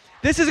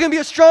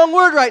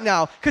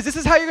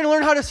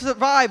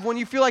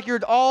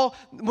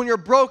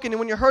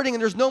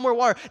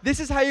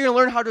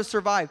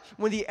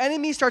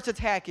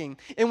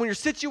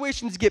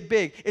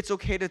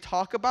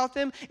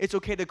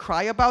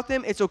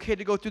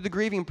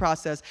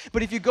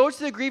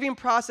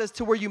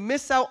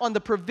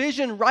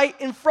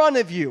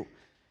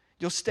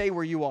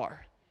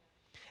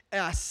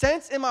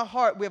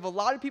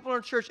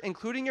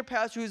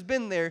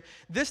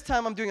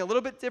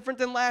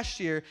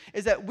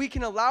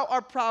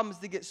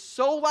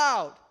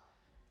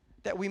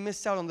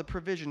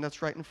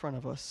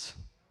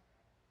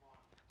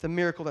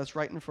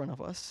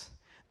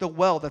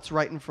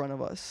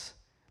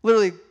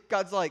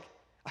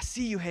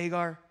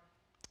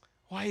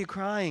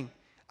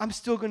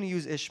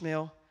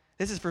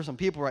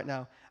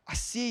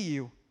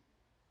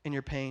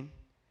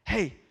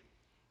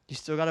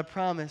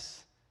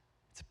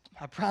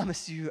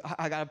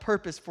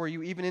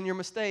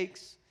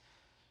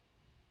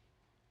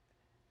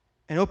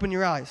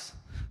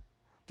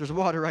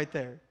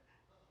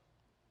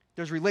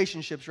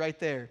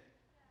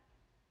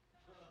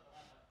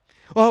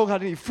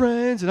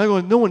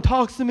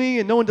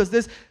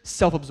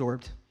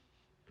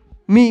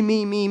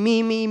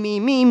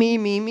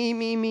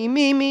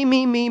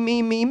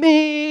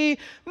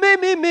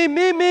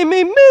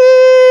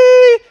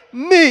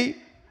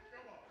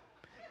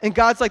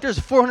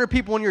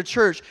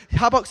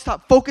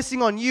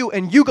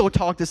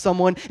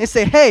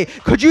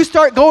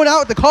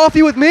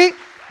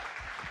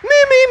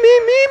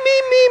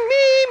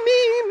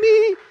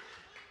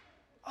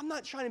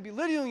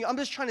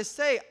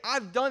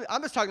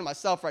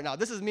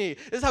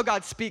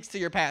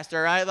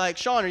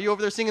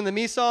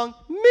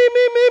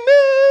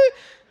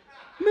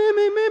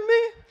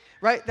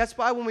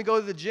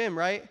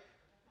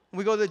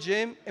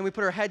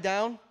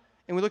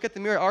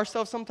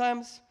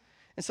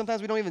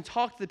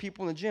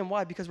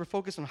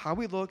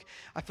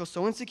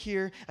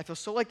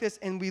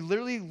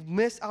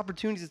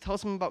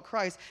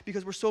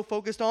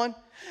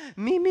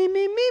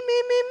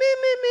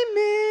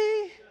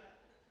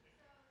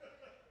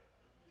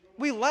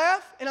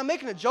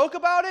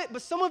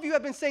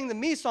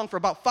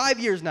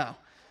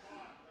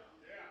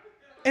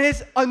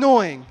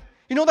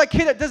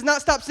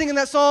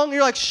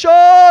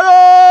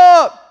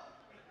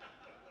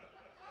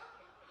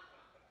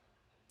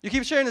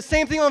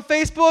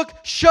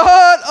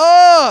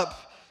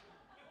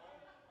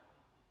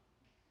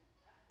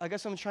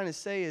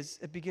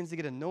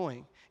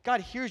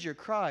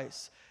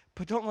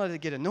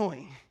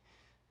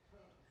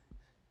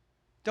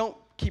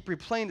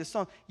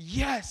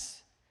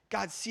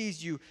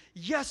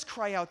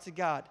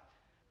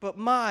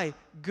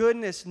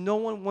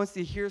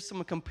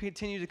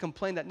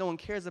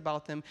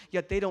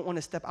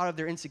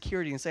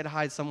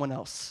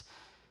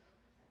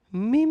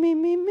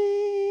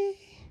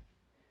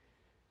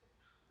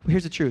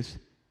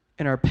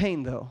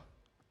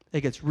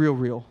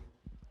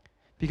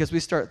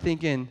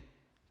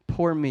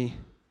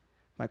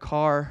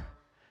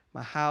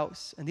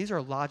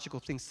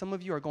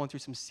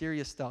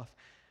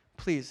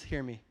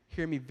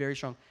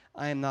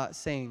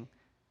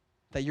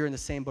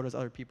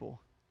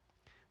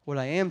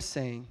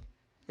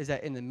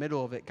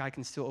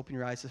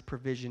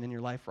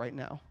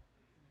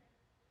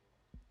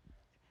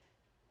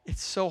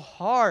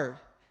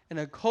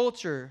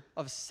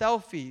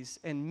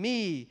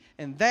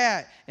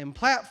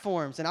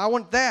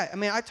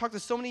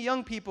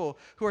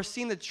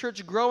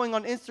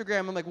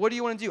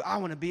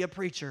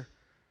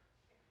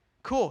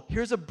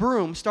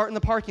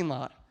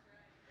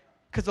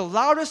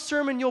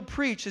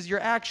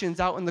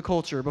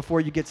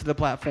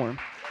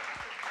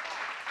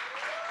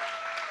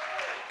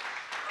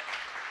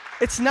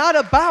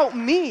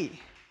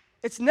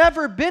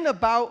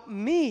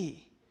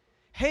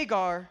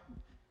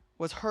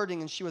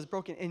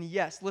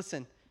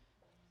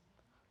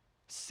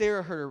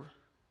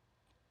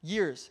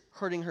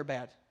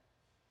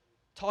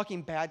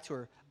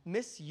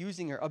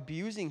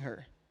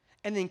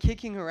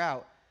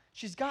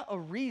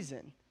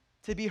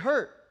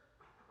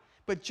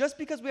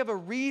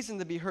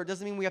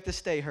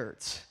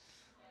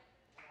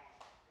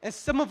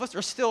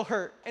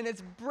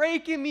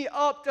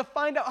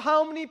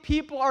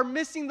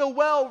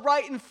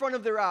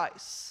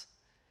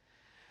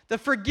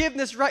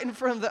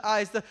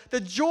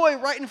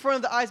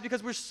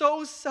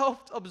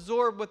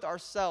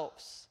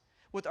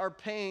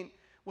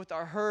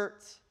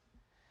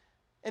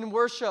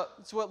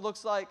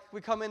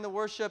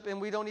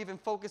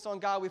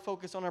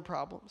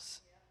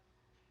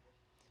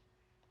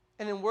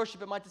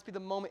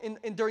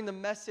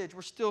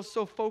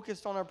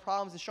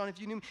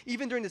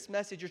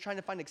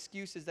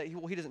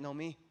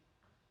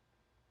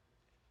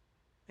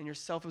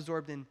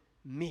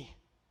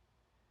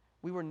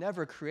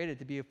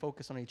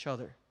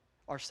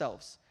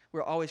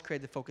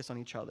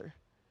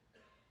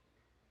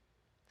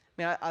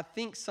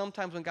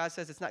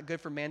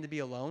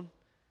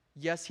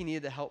 yes, he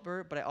needed to help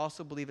her, but I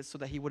also believe it's so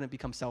that he wouldn't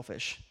become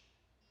selfish.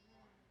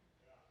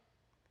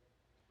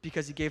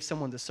 Because he gave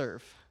someone to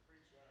serve.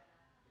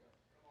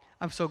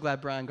 I'm so glad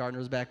Brian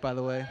Gardner's back, by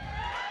the way.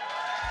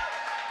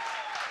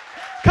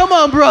 Come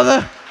on,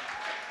 brother.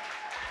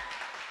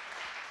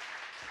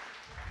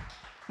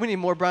 We need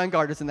more Brian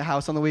Gardners in the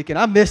house on the weekend.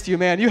 I missed you,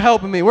 man. You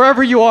helping me.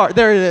 Wherever you are.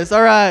 There it is.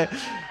 All right.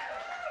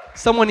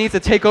 Someone needs to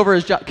take over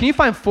his job. Can you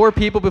find 4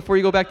 people before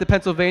you go back to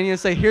Pennsylvania and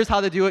say, here's how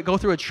to do it? Go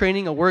through a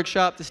training, a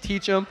workshop, just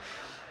teach them.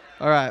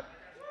 All right.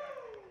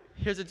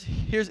 Here's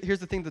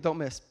the thing that don't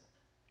miss.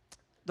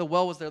 The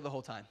well was there the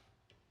whole time.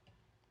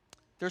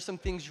 There's some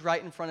things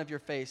right in front of your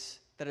face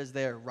that is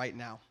there right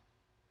now.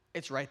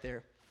 It's right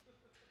there.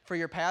 For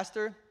your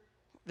pastor,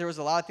 there was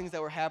a lot of things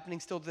that were happening.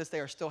 Still to this day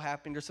are still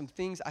happening. There's some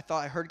things I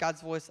thought I heard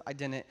God's voice. I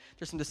didn't.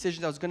 There's some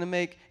decisions I was going to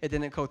make. It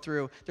didn't go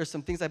through. There's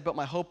some things I built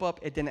my hope up.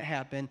 It didn't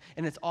happen.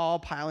 And it's all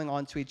piling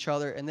onto each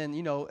other. And then,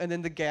 and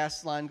then the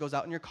gas line goes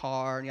out in your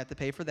car, and you have to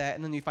pay for that.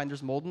 And then you find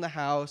there's mold in the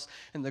house,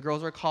 and the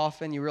girls are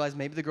coughing. You realize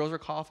maybe the girls are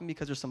coughing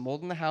because there's some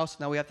mold in the house.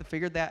 Now we have to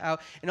figure that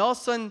out. And all of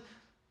a sudden,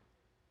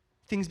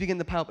 things begin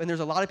to pile up. And there's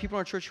a lot of people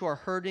in our church who are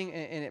hurting,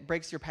 and it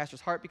breaks your pastor's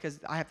heart because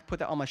I have to put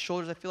that on my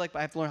shoulders, I feel like, but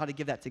I have to learn how to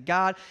give that to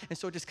God. And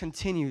so it just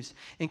continues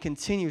and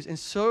continues. And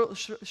so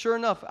sure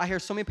enough, I hear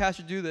so many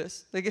pastors do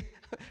this.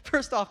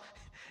 First off,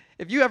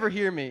 if you ever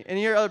hear me and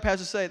you hear other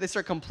pastors say, they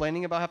start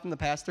complaining about having the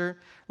pastor,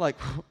 like,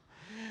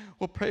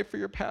 we'll pray for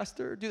your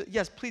pastor.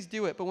 Yes, please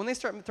do it. But when they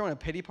start throwing a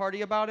pity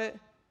party about it,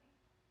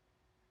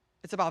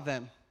 it's about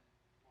them.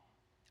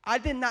 I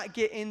did not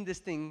get in this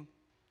thing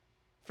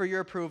for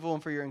your approval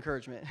and for your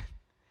encouragement.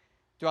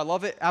 Do I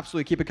love it?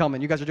 Absolutely. Keep it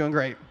coming. You guys are doing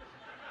great.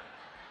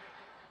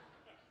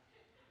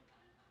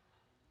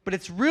 But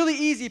it's really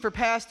easy for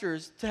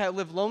pastors to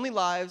live lonely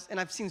lives, and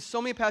I've seen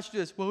so many pastors do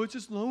this. Well, it's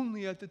just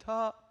lonely at the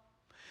top.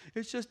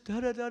 It's just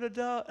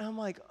da-da-da-da-da. And I'm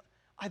like,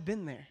 I've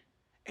been there.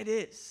 It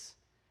is.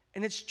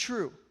 And it's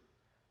true.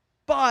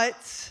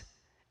 But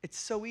it's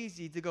so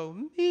easy to go,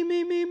 me,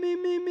 me, me, me,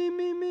 me, me,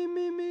 me, me,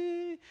 me,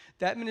 me.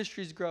 That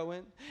ministry's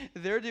growing.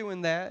 They're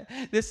doing that.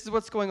 This is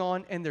what's going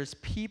on. And there's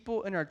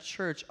people in our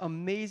church,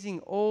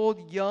 amazing,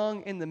 old,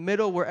 young, in the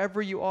middle,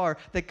 wherever you are,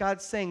 that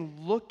God's saying,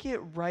 look it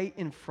right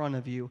in front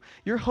of you.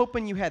 You're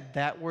hoping you had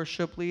that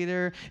worship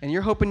leader, and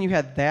you're hoping you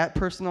had that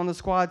person on the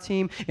squad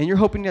team, and you're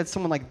hoping you had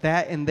someone like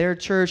that in their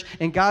church.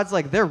 And God's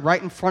like, they're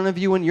right in front of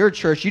you in your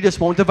church. You just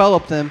won't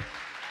develop them.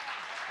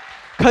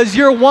 Because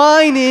you're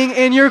whining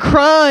and you're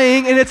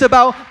crying, and it's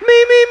about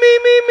me, me, me,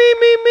 me, me,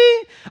 me,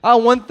 me. I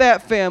want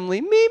that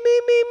family. Me,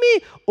 me, me,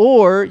 me.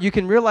 Or you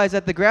can realize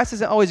that the grass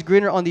isn't always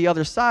greener on the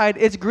other side.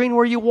 It's green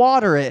where you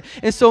water it.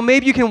 And so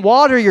maybe you can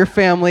water your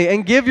family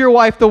and give your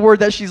wife the word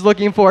that she's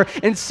looking for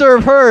and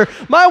serve her.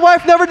 My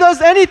wife never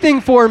does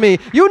anything for me.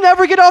 You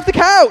never get off the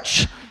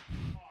couch.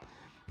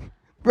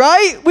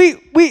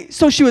 Right?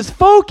 So she was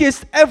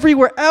focused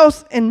everywhere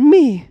else and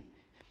me.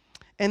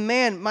 And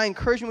man, my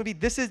encouragement would be,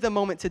 this is the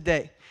moment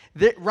today.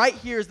 Right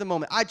here is the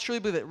moment. I truly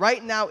believe that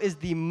right now is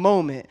the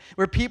moment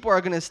where people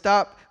are going to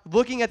stop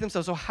looking at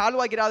themselves. So how do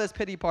I get out of this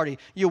pity party?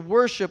 You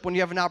worship when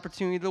you have an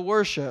opportunity to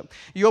worship.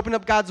 You open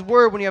up God's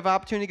word when you have an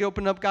opportunity to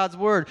open up God's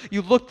word.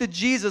 You look to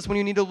Jesus when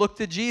you need to look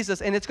to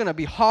Jesus. And it's going to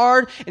be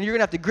hard, and you're going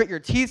to have to grit your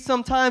teeth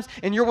sometimes,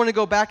 and you're going to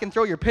go back and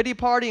throw your pity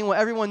party and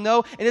let everyone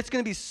know. And it's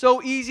going to be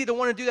so easy to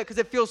want to do that because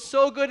it feels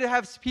so good to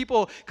have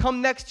people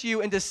come next to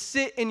you and to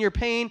sit in your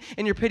pain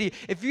and your pity.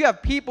 If you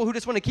have people who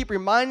just want to keep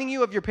reminding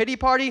you of your pity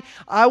party,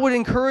 I would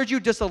encourage you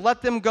just to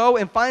let them go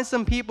and find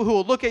some people who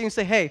will look at you and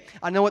say, hey,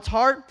 I know it's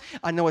hard,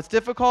 I know it's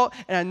difficult,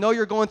 and I know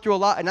you're going through a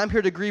lot, and I'm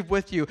here to grieve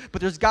with you. But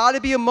there's got to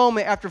be a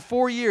moment after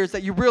 4 years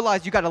that you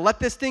realize you got to let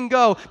this thing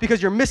go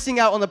because you're missing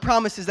out on the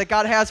promises that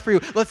God has for you.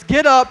 Let's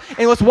get up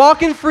and let's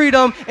walk in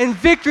freedom and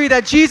victory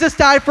that Jesus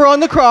died for on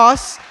the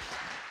cross.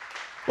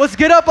 Let's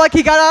get up like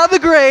he got out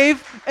of the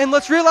grave, and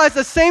let's realize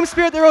the same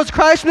spirit that rose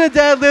Christ from the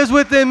dead lives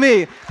within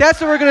me.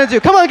 That's what we're going to do.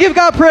 Come on, give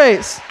God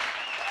praise.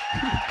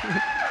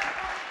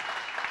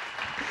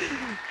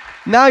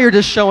 Now you're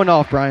just showing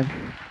off, Brian.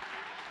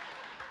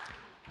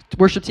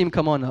 Worship team,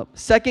 come on up.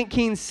 2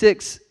 Kings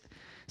 6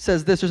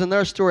 says this. There's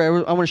another story I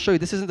want to show you.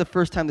 This isn't the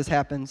first time this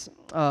happens.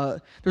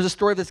 There's a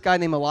story of this guy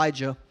named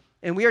Elijah.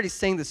 And we already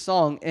sang this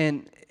song.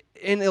 And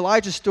in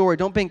Elijah's story,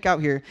 don't bank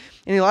out here.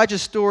 In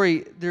Elijah's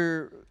story,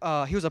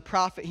 he was a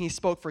prophet. And he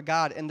spoke for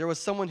God. And there was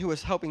someone who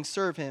was helping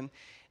serve him.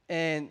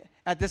 And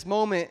at this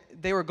moment,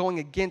 they were going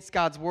against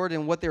God's word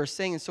and what they were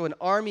saying. And so an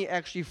army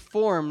actually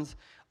formed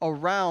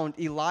around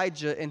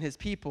Elijah and his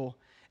people.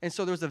 And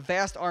so there was a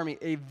vast army,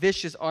 a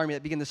vicious army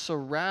that began to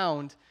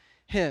surround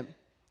him.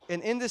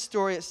 And in this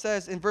story, it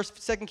says, in 2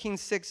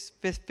 Kings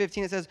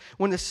 6:15, it says,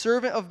 when the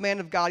servant of man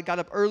of God got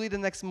up early the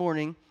next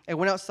morning and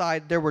went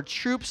outside, there were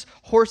troops,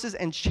 horses,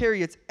 and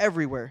chariots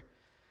everywhere.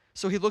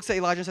 So he looks at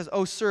Elijah and says,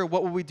 oh, sir,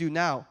 what will we do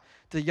now?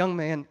 The young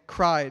man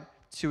cried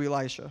to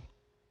Elisha.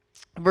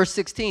 Verse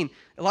 16,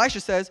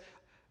 Elisha,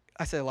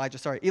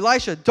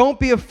 don't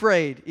be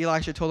afraid,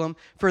 Elisha told him,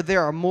 for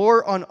there are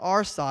more on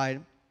our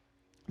side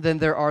than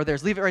there are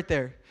theirs. Leave it right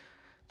there.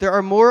 There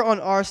are more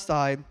on our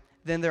side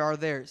than there are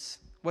theirs.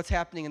 What's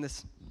happening in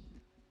this?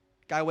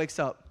 Guy wakes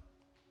up.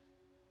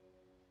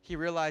 He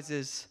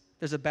realizes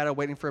there's a battle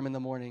waiting for him in the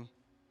morning.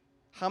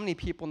 How many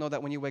people know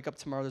that when you wake up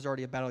tomorrow, there's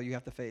already a battle you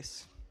have to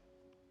face?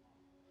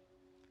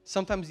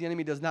 Sometimes the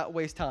enemy does not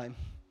waste time.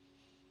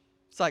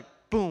 It's like,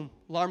 boom,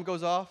 alarm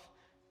goes off.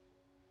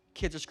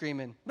 Kids are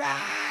screaming.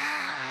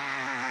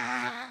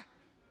 Ah!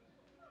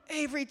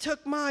 Avery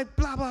took my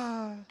blah,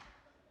 blah.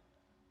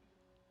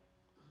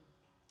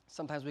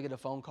 Sometimes we get a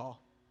phone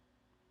call.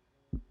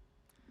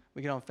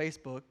 We get on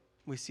Facebook.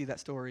 We see that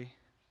story.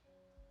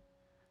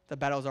 The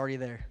battle's already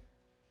there.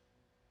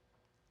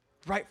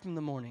 Right from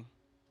the morning.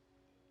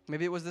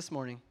 Maybe it was this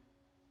morning.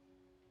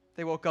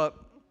 They woke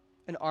up.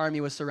 An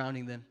army was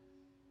surrounding them.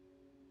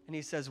 And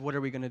he says, what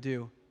are we going to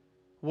do?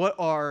 What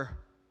are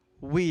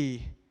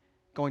we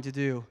going to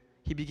do?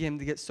 He began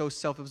to get so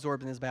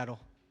self-absorbed in his battle.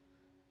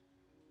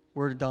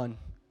 We're done.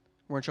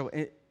 We're in trouble.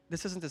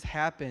 This doesn't just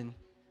happen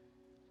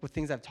with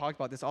things I've talked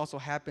about. This also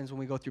happens when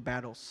we go through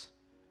battles.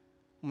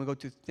 When we go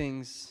through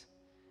things.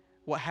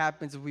 What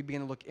happens if we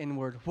begin to look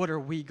inward? What are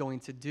we going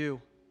to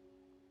do?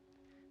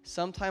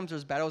 Sometimes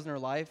there's battles in our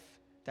life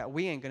that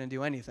we ain't going to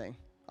do anything.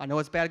 I know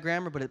it's bad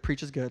grammar, but it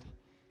preaches good.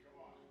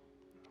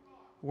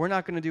 We're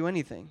not going to do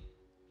anything.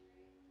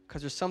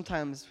 Because there's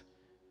sometimes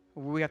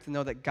we have to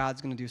know that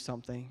God's going to do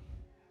something.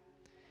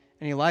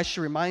 And Elisha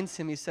reminds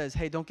him, he says,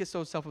 hey, don't get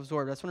so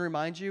self-absorbed. I just want to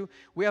remind you,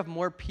 we have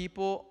more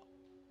people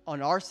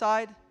on our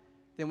side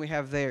than we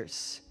have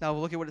theirs. Now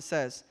we'll look at what it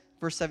says.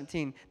 Verse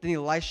 17, then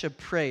Elisha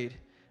prayed,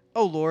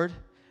 oh Lord,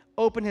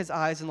 open his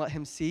eyes and let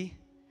him see.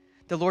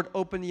 The Lord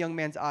opened the young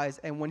man's eyes,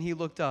 and when he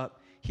looked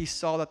up, he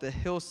saw that the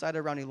hillside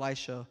around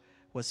Elisha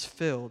was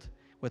filled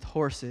with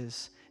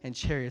horses and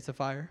chariots of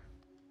fire.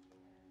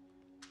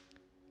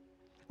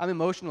 I'm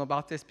emotional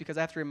about this because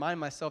I have to remind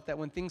myself that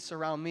when things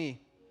surround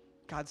me,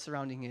 God's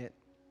surrounding it.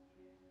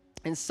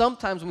 And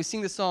sometimes when we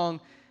sing the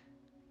song,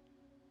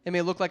 it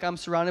may look like I'm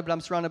surrounded, but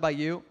I'm surrounded by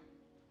you.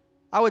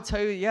 I would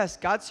tell you, yes,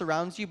 God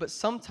surrounds you, but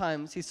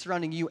sometimes he's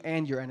surrounding you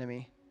and your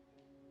enemy,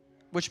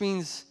 which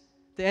means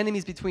the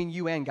enemy's between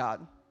you and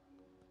God.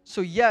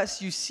 So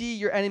yes, you see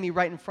your enemy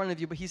right in front of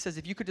you, but he says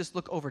if you could just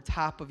look over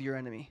top of your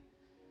enemy,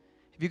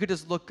 if you could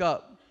just look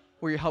up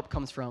where your help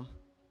comes from,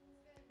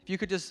 if you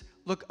could just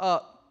look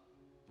up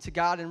to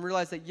God and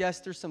realize that,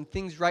 yes, there's some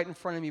things right in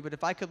front of me, but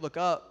if I could look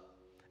up,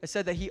 it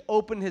said that he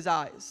opened his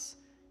eyes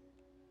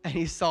and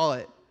he saw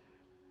it.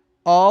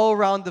 All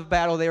around the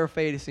battle they were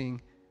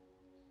facing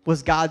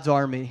was God's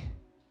army.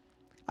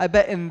 I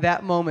bet in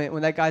that moment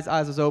when that guy's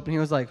eyes was open, he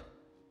was like,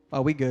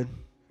 oh, we good.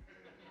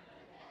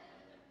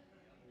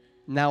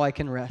 Now I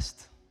can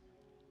rest.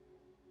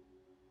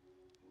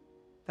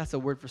 That's a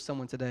word for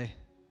someone today.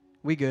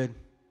 We good.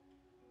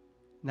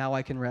 Now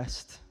I can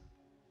rest.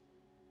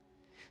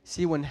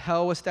 See, when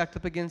hell was stacked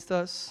up against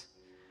us,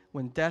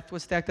 when death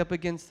was stacked up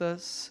against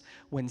us,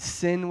 when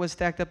sin was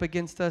stacked up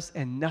against us,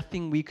 and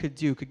nothing we could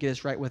do could get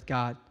us right with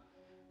God,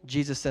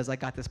 Jesus says, I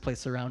got this place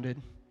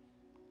surrounded.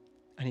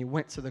 And he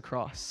went to the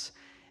cross,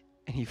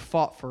 and he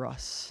fought for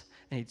us,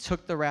 and he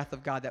took the wrath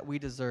of God that we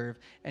deserve,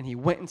 and he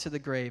went into the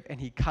grave,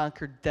 and he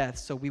conquered death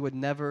so we would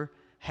never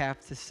have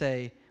to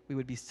say we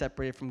would be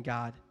separated from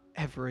God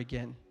ever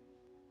again.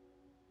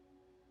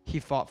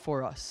 He fought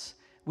for us.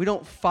 We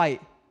don't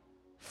fight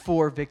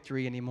for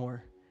victory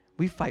anymore.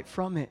 We fight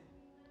from it.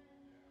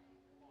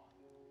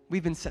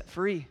 We've been set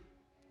free.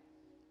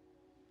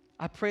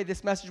 I pray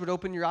this message would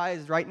open your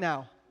eyes right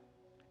now.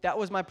 That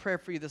was my prayer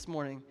for you this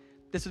morning.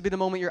 This would be the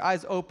moment your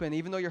eyes open,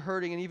 even though you're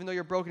hurting and even though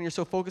you're broken and you're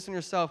so focused on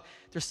yourself,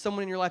 there's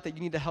someone in your life that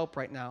you need to help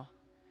right now.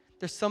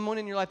 There's someone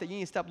in your life that you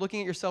need to stop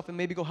looking at yourself and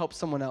maybe go help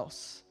someone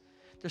else.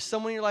 There's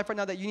someone in your life right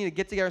now that you need to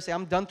get together and say,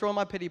 I'm done throwing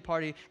my pity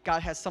party.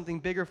 God has something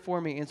bigger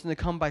for me, and it's going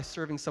to come by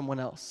serving someone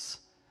else.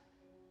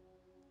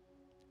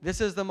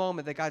 This is the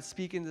moment that God's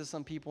speaking to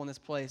some people in this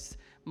place.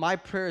 My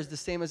prayer is the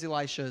same as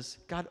Elisha's.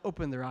 God,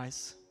 open their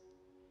eyes.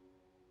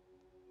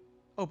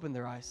 Open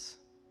their eyes.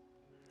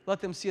 Let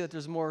them see that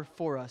there's more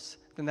for us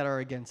than that are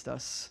against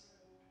us.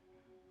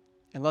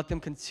 And let them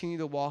continue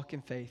to walk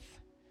in faith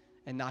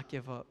and not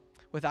give up.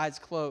 With eyes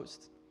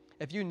closed,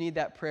 if you need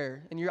that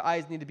prayer and your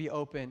eyes need to be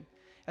open,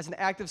 as an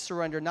act of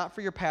surrender, not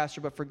for your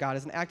pastor, but for God,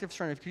 as an act of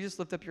surrender, if you just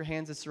lift up your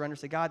hands and surrender,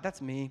 say, God,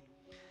 that's me.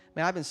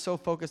 Man, I've been so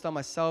focused on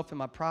myself and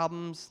my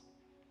problems.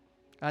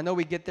 I know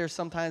we get there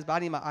sometimes, but I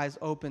need my eyes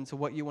open to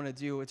what you want to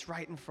do. It's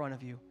right in front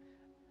of you.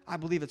 I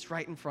believe it's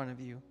right in front of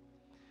you.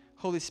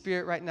 Holy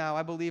Spirit, right now,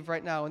 I believe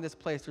right now in this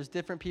place, there's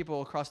different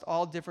people across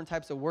all different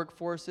types of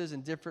workforces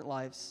and different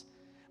lives.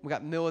 We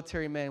got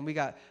military men, we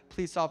got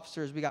police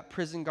officers, we got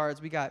prison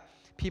guards, we got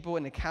people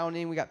in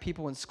accounting, we got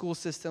people in school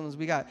systems,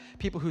 we got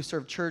people who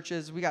serve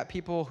churches, we got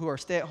people who are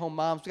stay-at-home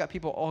moms, we got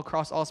people all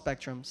across all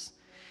spectrums.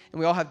 And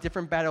we all have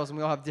different battles and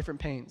we all have different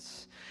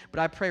pains. But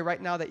I pray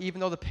right now that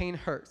even though the pain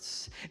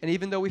hurts, and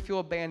even though we feel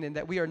abandoned,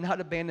 that we are not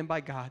abandoned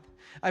by God.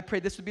 I pray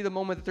this would be the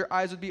moment that their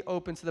eyes would be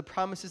open to the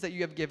promises that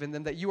you have given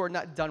them, that you are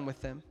not done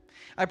with them.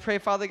 I pray,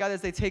 Father God,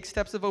 as they take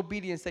steps of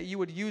obedience, that you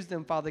would use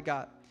them, Father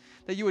God,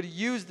 that you would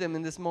use them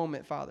in this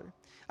moment, Father.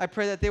 I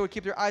pray that they would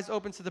keep their eyes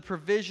open to the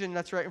provision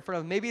that's right in front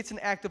of them. Maybe it's an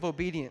act of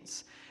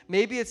obedience.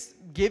 Maybe it's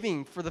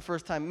giving for the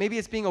first time. Maybe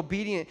it's being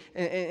obedient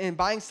and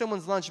buying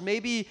someone's lunch.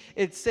 Maybe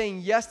it's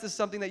saying yes to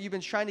something that you've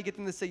been trying to get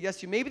them to say yes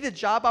to. Maybe the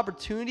job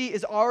opportunity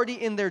is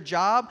already in their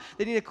job.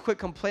 They need to quit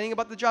complaining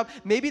about the job.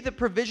 Maybe the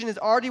provision is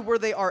already where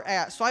they are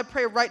at. So I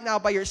pray right now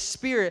by your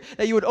Spirit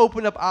that you would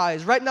open up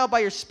eyes. Right now by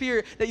your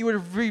Spirit that you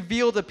would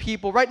reveal to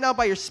people. Right now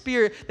by your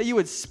Spirit that you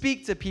would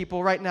speak to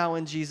people right now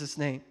in Jesus'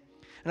 name.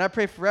 And I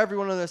pray for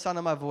everyone under the sound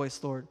of my voice,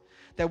 Lord,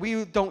 that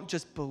we don't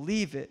just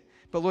believe it,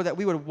 but Lord, that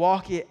we would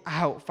walk it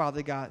out,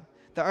 Father God,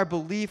 that our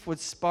belief would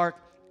spark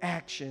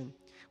action.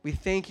 We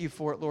thank you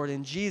for it, Lord,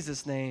 in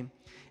Jesus' name.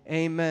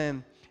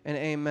 Amen and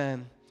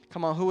amen.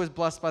 Come on, who was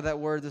blessed by that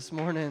word this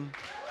morning?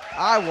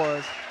 I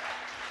was.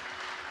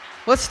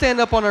 Let's stand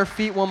up on our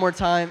feet one more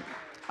time.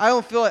 I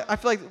feel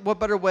like what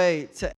better way to